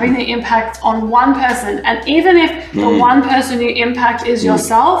and having the impact on one person, and even if the one person you impact is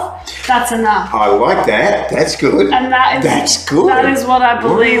yourself, that's enough. I like that. That's good. And that's good. That is what I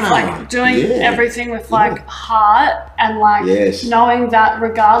believe. Doing everything with heart and knowing that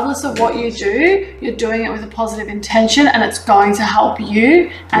regardless of what you do, you're doing it with a positive intention and it's going to help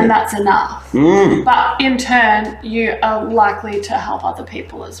you, and that's enough. But in turn, you are likely to help other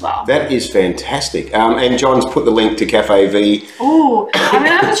people as well. That is fantastic. And John's put the link to Cafe V. Oh, I'm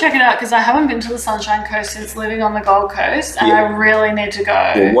going to have to check it out because I haven't been to the Sunshine Coast since living on the Gold Coast, and I really need to go.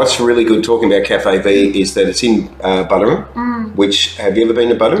 Well, what's really good talking about Cafe V is that it's in Butterham, which, have you ever been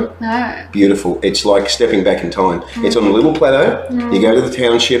to Butterham? No. Beautiful. It's like stepping back in time. It's on a little plateau. You go to the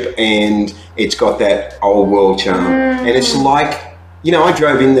township and it's got that old world charm. And it's like you know, I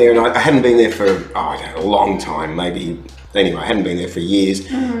drove in there and I hadn't been there for, I don't know, a long time, maybe. Anyway, I hadn't been there for years.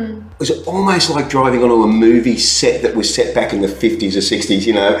 It was almost like driving onto a movie set that was set back in the 50s or 60s,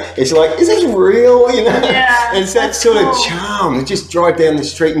 you know. It's like, is this real, you know? Yeah, and it's that sort of charm to just drive down the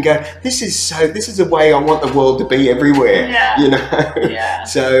street and go, this is the way I want the world to be everywhere, you know? Yeah.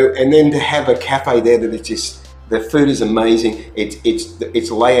 So, and then to have a cafe there that is just, the food is amazing.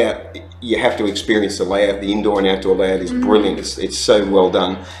 It's layout. You have to experience the layout. The indoor and outdoor layout is brilliant. It's so well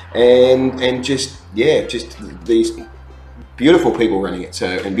done, and just these beautiful people running it.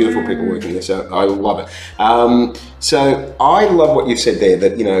 And beautiful people working there. So I love it. So I love what you've said there.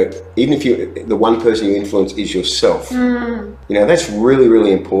 That, you know, even if the one person you influence is yourself, you know, that's really,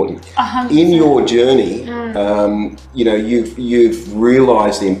 really important 100%. in your journey. You know, you've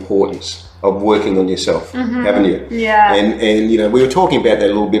realised the importance of working on yourself, haven't you? Yeah. And you know, we were talking about that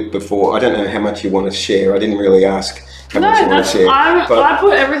a little bit before. I don't know how much you want to share. I didn't really ask how much you want to share. I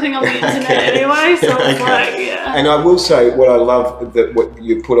put everything on the internet anyway, so it's like, yeah. And I will say, what I love that what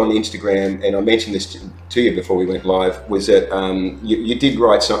you put on Instagram, and I mentioned this to you before we went live, was that you did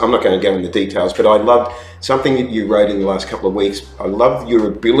write some. I'm not going to go into the details, but I loved something that you wrote in the last couple of weeks. I loved your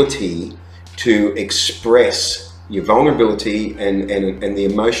ability to express your vulnerability and the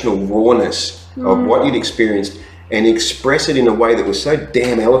emotional rawness of what you'd experienced, and express it in a way that was so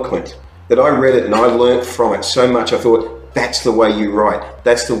damn eloquent that I read it and I learnt from it so much. I thought, that's the way you write.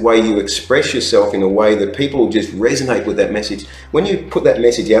 That's the way you express yourself in a way that people just resonate with that message. When you put that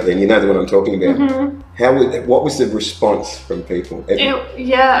message out there, and you know what I'm talking about, what was the response from people?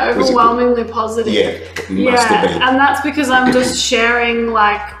 Overwhelmingly positive. Yeah, must have been. And that's because I'm just sharing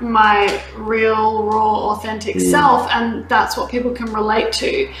like my real, raw, authentic self, and that's what people can relate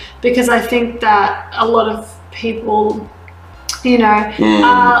to. Because I think that a lot of people, you know,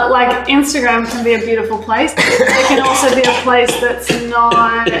 like Instagram can be a beautiful place. It can also be a place that's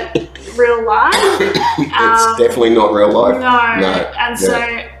not real life. It's definitely not real life. No.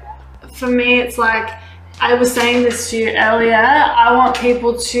 So for me, it's like, I was saying this to you earlier, I want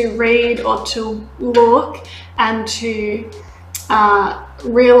people to read or to look and to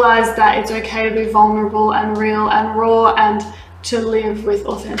realize that it's okay to be vulnerable and real and raw, and to live with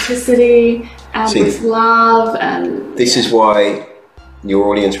authenticity and with love. And this is why your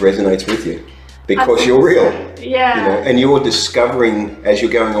audience resonates with you, because you're real. Yeah. You know, and you're discovering, as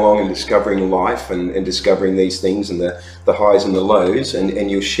you're going along and discovering life and discovering these things and the highs and the lows,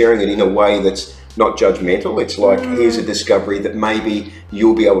 and you're sharing it in a way that's not judgmental. It's like, here's a discovery that maybe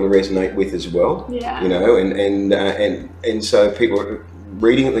you'll be able to resonate with as well. Yeah. You know, and so people are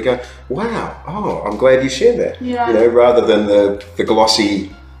reading it, they go, wow, I'm glad you shared that. Yeah. You know, rather than the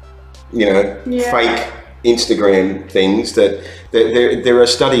glossy, you know, fake Instagram things that there are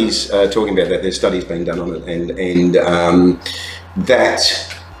studies talking about that. There's studies being done on it, and that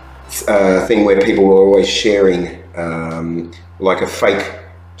thing where people are always sharing like a fake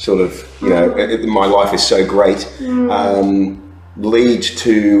sort of, you know, my life is so great, leads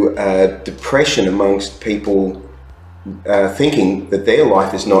to depression amongst people, thinking that their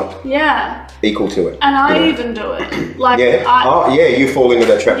life is not equal to it. And I even do it. Like, you fall into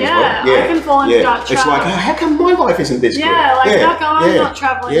that trap as well. Yeah, I can fall into that trap. It's like, how come my life isn't this good? How come I'm not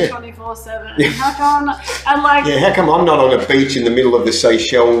traveling 24/7? How come I'm not, and like, how come I'm not on a beach in the middle of the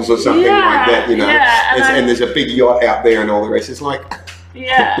Seychelles or something like that, you know? And there's a big yacht out there and all the rest. It's like,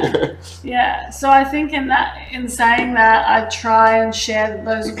 So I think in saying that, I try and share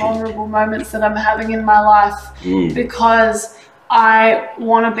those vulnerable moments that I'm having in my life, because I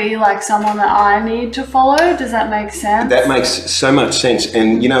want to be like someone that I need to follow. Does that make sense? That makes so much sense.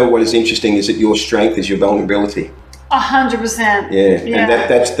 And you know what is interesting is that your strength is your vulnerability. 100%. And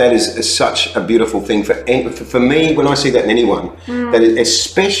that is such a beautiful thing for me when I see that in anyone. That is,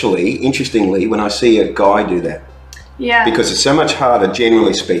 especially interestingly when I see a guy do that. Yeah. Because it's so much harder,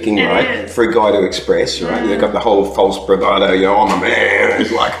 generally speaking, right, for a guy to express, right? You've got the whole false bravado, you know, I'm a man.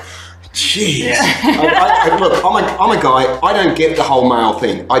 It's like, jeez. Look, I'm a guy. I don't get the whole male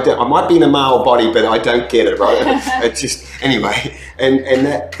thing. I might be in a male body, but I don't get it, right? It's just, anyway. And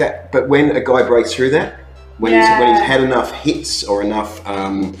that. But when a guy breaks through that, when he's had enough hits or enough,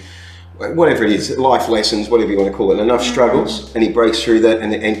 whatever it is, life lessons, whatever you want to call it, enough struggles, and he breaks through that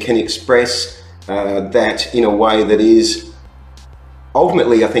and can express that in a way that is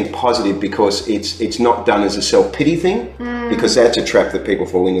ultimately, I think, positive, because it's not done as a self-pity thing, because that's a trap that people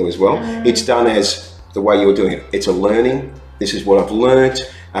fall into as well. It's done as the way you're doing it. It's a learning. This is what I've learned.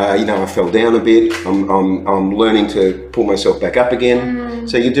 You know, I fell down a bit. I'm learning to pull myself back up again.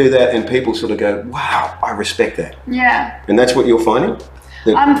 So you do that, and people sort of go, "Wow, I respect that." Yeah. And that's what you're finding.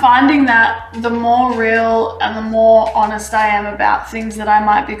 I'm finding that the more real and the more honest I am about things that I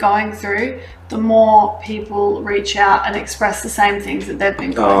might be going through, the more people reach out and express the same things that they've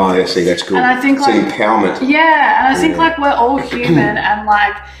been going through. Oh, yeah, see, that's good. And I think it's empowerment. Yeah, and I think like we're all human, and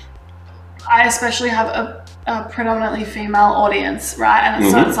like I especially have a predominantly female audience, right?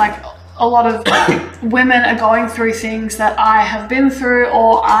 And so it's like a lot of women are going through things that I have been through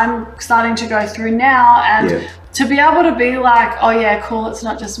or I'm starting to go through now, and to be able to be like, oh yeah, cool, it's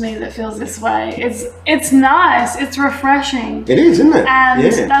not just me that feels this way. It's nice, it's refreshing. It is, isn't it? And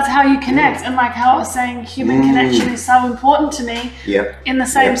that's how you connect. And like how I was saying, human connection is so important to me. In the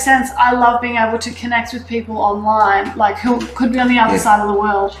same sense, I love being able to connect with people online, like who could be on the other side of the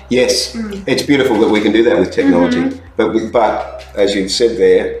world. Yes, it's beautiful that we can do that with technology. But as you've said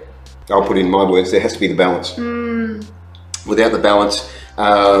there, I'll put in my words, there has to be the balance. Without the balance,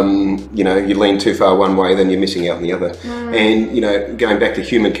 you know, you lean too far one way, then you're missing out on the other. And, you know, going back to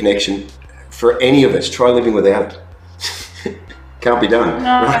human connection, for any of us, try living without it. Can't be done,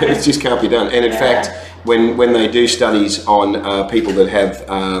 right? It just can't be done. And in fact, when they do studies on people that have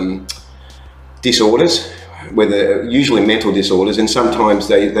disorders, whether usually mental disorders, and sometimes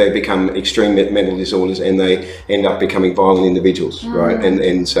they become extreme mental disorders and they end up becoming violent individuals, right?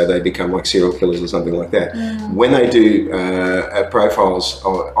 And so they become like serial killers or something like that. When they do profiles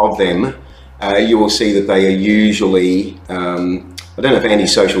of them, you will see that they are usually, I don't know if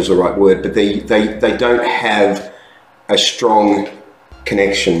antisocial is the right word, but they don't have a strong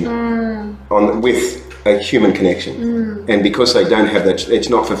connection with a human connection. And because they don't have that, it's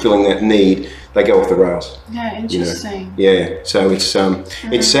not fulfilling that need, they go off the rails. Yeah, interesting. You know? Yeah, so it's sad.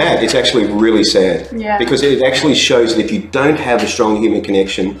 It's actually really sad. Because it actually shows that if you don't have a strong human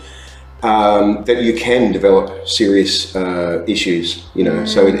connection, that you can develop serious issues, you know.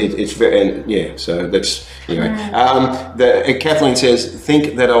 So it's very, so that's, you know. Kathleen says,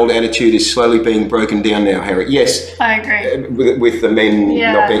 think that old attitude is slowly being broken down now, Harry. Yes. I agree. With the men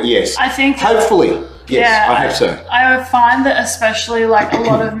not being, yes. I think hopefully. Yes, I hope so. I find that especially like a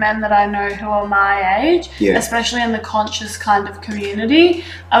lot of men that I know who are my age, especially in the conscious kind of community,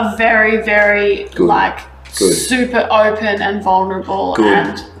 are very, very super open and vulnerable.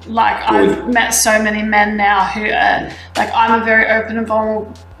 And like I've met so many men now who are like, I'm a very open and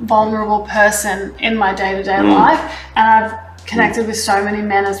vulnerable person in my day-to-day life, and I've connected with so many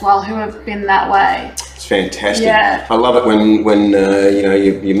men as well who have been that way. It's fantastic. I love it when you know,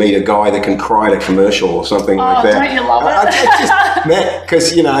 you meet a guy that can cry at a commercial or something like that. Don't you love it?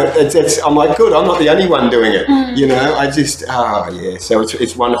 Because you know, I'm like, good, I'm not the only one doing it. You know, I just so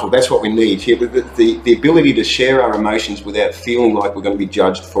it's wonderful. That's what we need here. The ability to share our emotions without feeling like we're going to be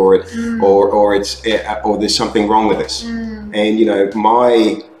judged for it, or there's something wrong with us. And you know,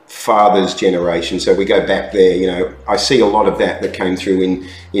 my father's generation, so we go back there, you know, I see a lot of that came through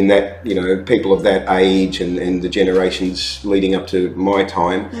in that, you know, people of that age and the generations leading up to my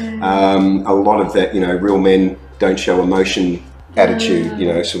time. A lot of that, you know, real men don't show emotion attitude, you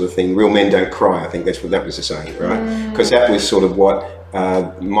know, sort of thing. Real men don't cry. I think that's what that was the saying, right? Because that was sort of what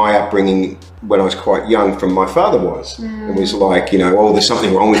my upbringing when I was quite young from my father was. It was like, you know, oh, there's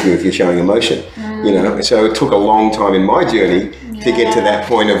something wrong with you if you're showing emotion, you know. And so it took a long time in my journey to get to that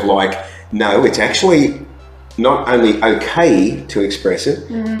point of like, no, it's actually not only okay to express it,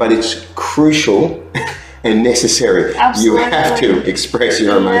 but it's crucial and necessary. Absolutely. You have to express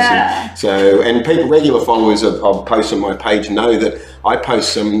your emotion. So, and people, regular followers of posts on my page know that I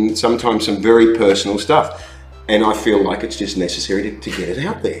post sometimes some very personal stuff. And I feel like it's just necessary to get it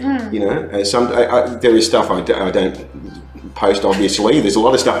out there. You know, there is stuff I don't post, obviously. There's a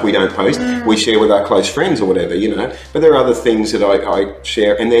lot of stuff we don't post. We share with our close friends or whatever, you know. But there are other things that I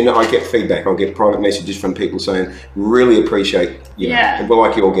share, and then I get feedback. I'll get private messages from people saying, really appreciate, you know, well,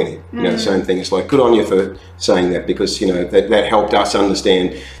 like you're getting, you know, the same thing. It's like, good on you for saying that, because, you know, that helped us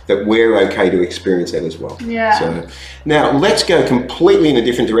understand that we're okay to experience that as well. So now let's go completely in a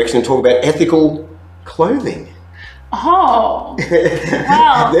different direction and talk about ethical clothing. Oh,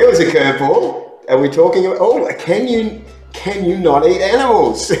 wow. There was a curveball. Are we talking about, can you not eat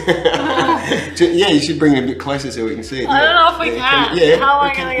animals? Yeah, you should bring it a bit closer so we can see it. I don't know if we can. How am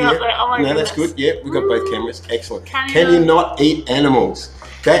I going to get up there? Oh my goodness. That's good. Yeah, we've got both cameras. Excellent. Can you not eat animals?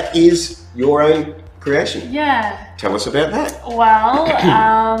 That is your own creation. Yeah. Tell us about that.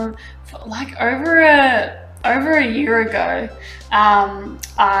 Well, like over a year ago,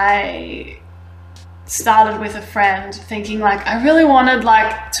 I started with a friend thinking like I really wanted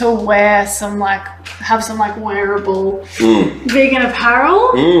like to wear some like have some like wearable vegan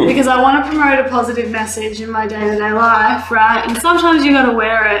apparel because I want to promote a positive message in my day-to-day life, right? And sometimes you got to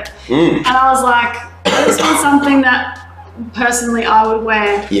wear it. And I was like, I just want something that personally I would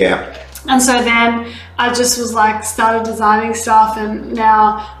wear. Yeah. And so then I just was like, started designing stuff, and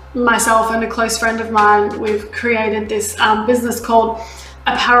now myself and a close friend of mine, we've created this business called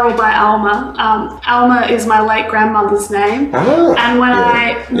Apparel by Alma. Alma is my late grandmother's name. Oh, and when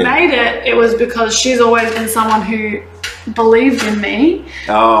I made it, it was because she's always been someone who believed in me.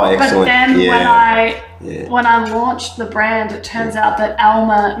 Oh, excellent. But then when I launched the brand, it turns out that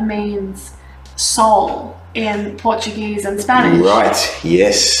Alma means soul in Portuguese and Spanish. Right,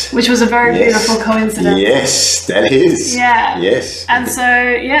 yes. Which was a very beautiful coincidence. Yes, that is. Yeah. Yes. And so,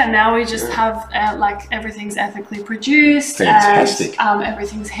 now we just have, like, everything's ethically produced. Fantastic. And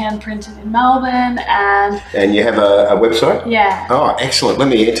everything's hand printed in Melbourne. And you have a website? Yeah. Oh, excellent. Let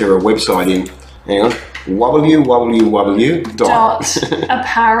me enter a website in. Hang on.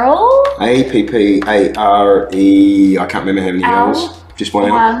 Apparel. APPARE. I can't remember how many L's. Just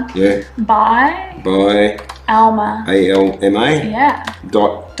one L. Yeah. By Alma. ALMA. Yeah.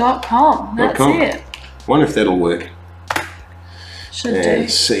 .com. That's it. Wonder if that'll work. Should do.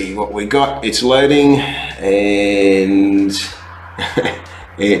 See what we got. It's loading, and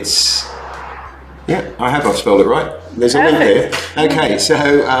it's. Yeah, I hope I've spelled it right. There's a link there. Okay,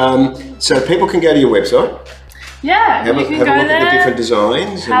 so people can go to your website. Yeah, have a look at the different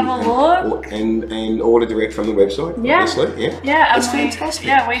designs. Have a look. And order direct from the website, yeah. obviously. Yeah, yeah, that's fantastic.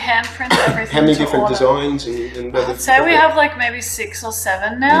 Yeah, we hand print everything. How many different designs? And so we have like maybe 6 or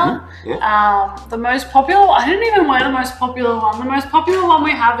 7 now. Mm-hmm. Yeah. The most popular, I didn't even wear the most popular one. The most popular one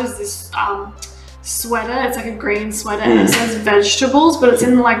we have is this sweater. It's like a green sweater and it says vegetables, but it's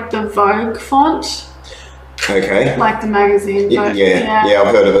in like the Vogue font. Okay. Like the magazine. Vogue. Yeah,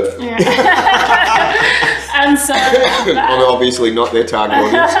 I've heard of it. Yeah. And so I'm obviously not their target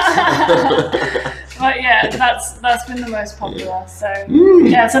audience. But yeah, that's been the most popular. So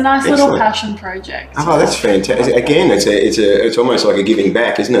yeah, it's a nice little passion project. Oh, that's fantastic. Again, it's almost like a giving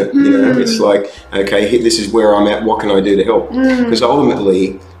back, isn't it? You know, it's like, okay, this is where I'm at. What can I do to help? Because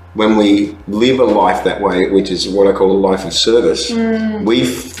ultimately, when we live a life that way, which is what I call a life of service,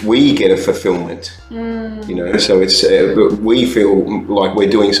 we get a fulfillment. You know, so it's we feel like we're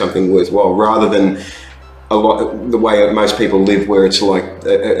doing something worthwhile, rather than the way most people live, where it's like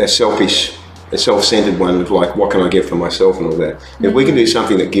a selfish, a self-centered one of like, what can I get for myself and all that. If we can do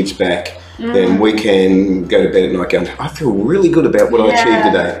something that gives back, then we can go to bed at night going, I feel really good about what I achieved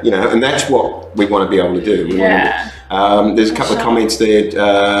today. You know, and that's what we want to be able to do. There's a couple of comments there.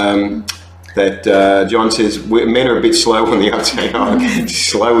 That John says men are a bit slow on the uptake. Oh,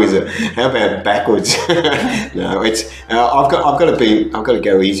 slow is it? How about backwards? No, it's I've got to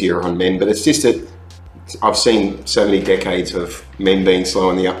go easier on men, but it's just that I've seen so many decades of men being slow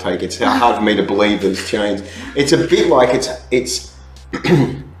on the uptake. It's hard for me to believe there's change. It's a bit like it's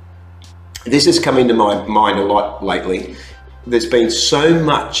this has come into my mind a lot lately. There's been so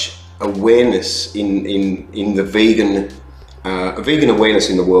much awareness in the vegan awareness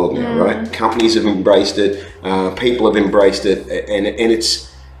in the world now, right? Companies have embraced it, people have embraced it, and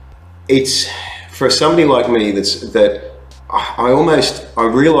it's for somebody like me that I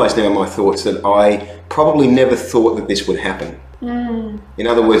realise now in my thoughts that I probably never thought that this would happen. In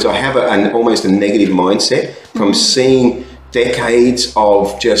other words, I have almost a negative mindset from seeing decades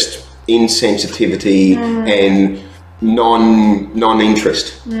of just insensitivity and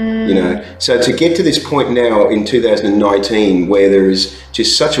non-interest, you know. So to get to this point now in 2019, where there is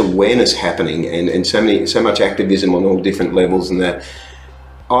just such awareness happening and so much activism on all different levels, and that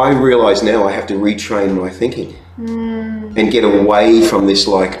I realise now I have to retrain my thinking and get away from this,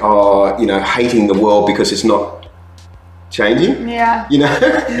 like, hating the world because it's not changing. Yeah. You know?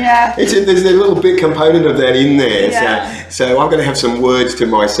 Yeah. There's a little bit component of that in there. Yeah. So I'm going to have some words to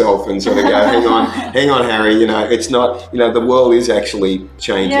myself and sort of go, hang on, Harry, you know, it's not, you know, the world is actually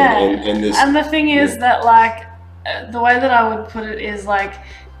changing. Yeah. And the thing is that, like, the way that I would put it is, like,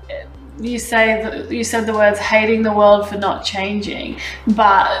 you said the words hating the world for not changing,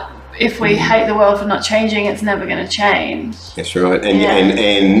 but if we hate the world for not changing, it's never going to change. That's right.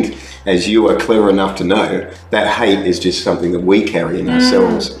 And as you are clever enough to know, that hate is just something that we carry in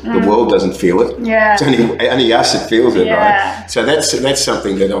ourselves. The world doesn't feel it. Yeah. It's only us that feels it, right? So that's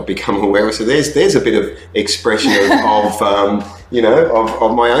something that I've become aware of. So there's a bit of expression of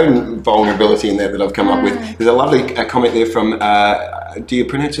my own vulnerability in that I've come up with. There's a lovely comment there from, do you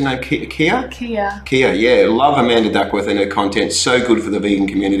pronounce her name Kia? Kia, yeah. Love Amanda Duckworth and her content. So good for the vegan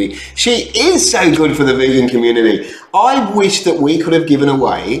community. She is so good for the vegan community. I wish that we could have given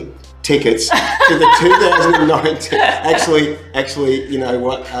away tickets to the 2019. Actually, you know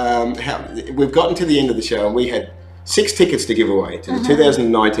what? We've gotten to the end of the show and we had 6 tickets to give away to the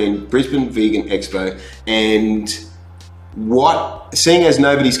 2019 Brisbane Vegan Expo, and seeing as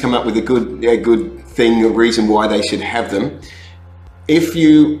nobody's come up with a good thing, a reason why they should have them, if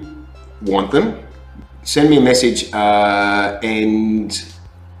you want them, send me a message and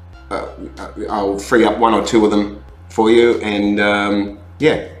I'll free up 1 or 2 of them for you. And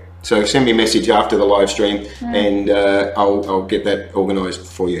yeah, so send me a message after the live stream and I'll get that organised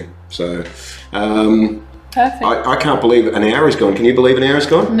for you. So perfect. I can't believe an hour is gone. Can you believe an hour is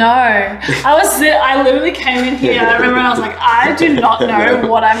gone? No. I literally came in here, I remember, and I was like, I do not know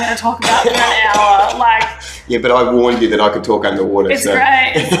what I'm going to talk about for an hour. Like, yeah, but I warned you that I could talk underwater. It's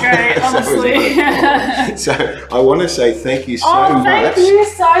great, honestly. So I want to say thank you so much. Thank you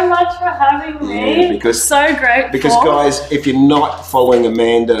so much for having me. Yeah, because so grateful. Because guys, if you're not following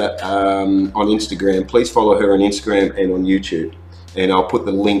Amanda on Instagram, please follow her on Instagram and on YouTube. And I'll put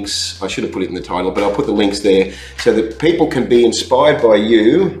the links, I should have put it in the title, but I'll put the links there so that people can be inspired by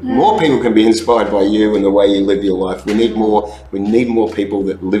you. More people can be inspired by you and the way you live your life. We need more people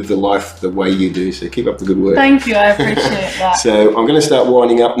that live the life the way you do. So keep up the good work. Thank you, I appreciate that. So I'm going to start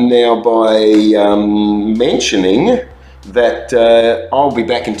winding up now by mentioning that I'll be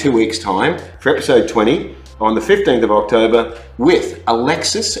back in 2 weeks' time for episode 20 on the 15th of October with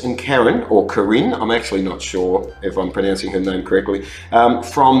Alexis and Karen, or Corinne, I'm actually not sure if I'm pronouncing her name correctly,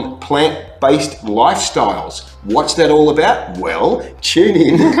 from Plant-Based Lifestyles. What's that all about? Well, tune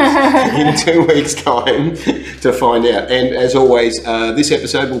in 2 weeks' time to find out. And as always, this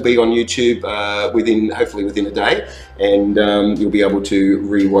episode will be on YouTube hopefully within a day, and you'll be able to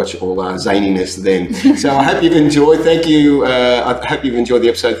rewatch all our zaniness then. So I hope you've enjoyed. Thank you. I hope you've enjoyed the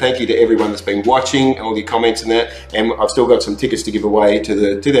episode. Thank you to everyone that's been watching, all your comments and that. And I've still got some tickets to give away to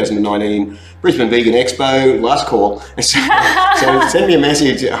the 2019 Brisbane Vegan Expo. Last call. So send me a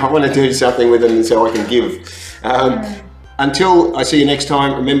message. I want to do something with them so I can give. Until I see you next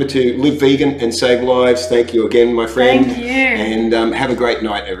time, remember to live vegan and save lives. Thank you again, my friend. Thank you. And have a great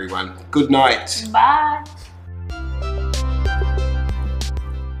night, everyone. Good night. Bye.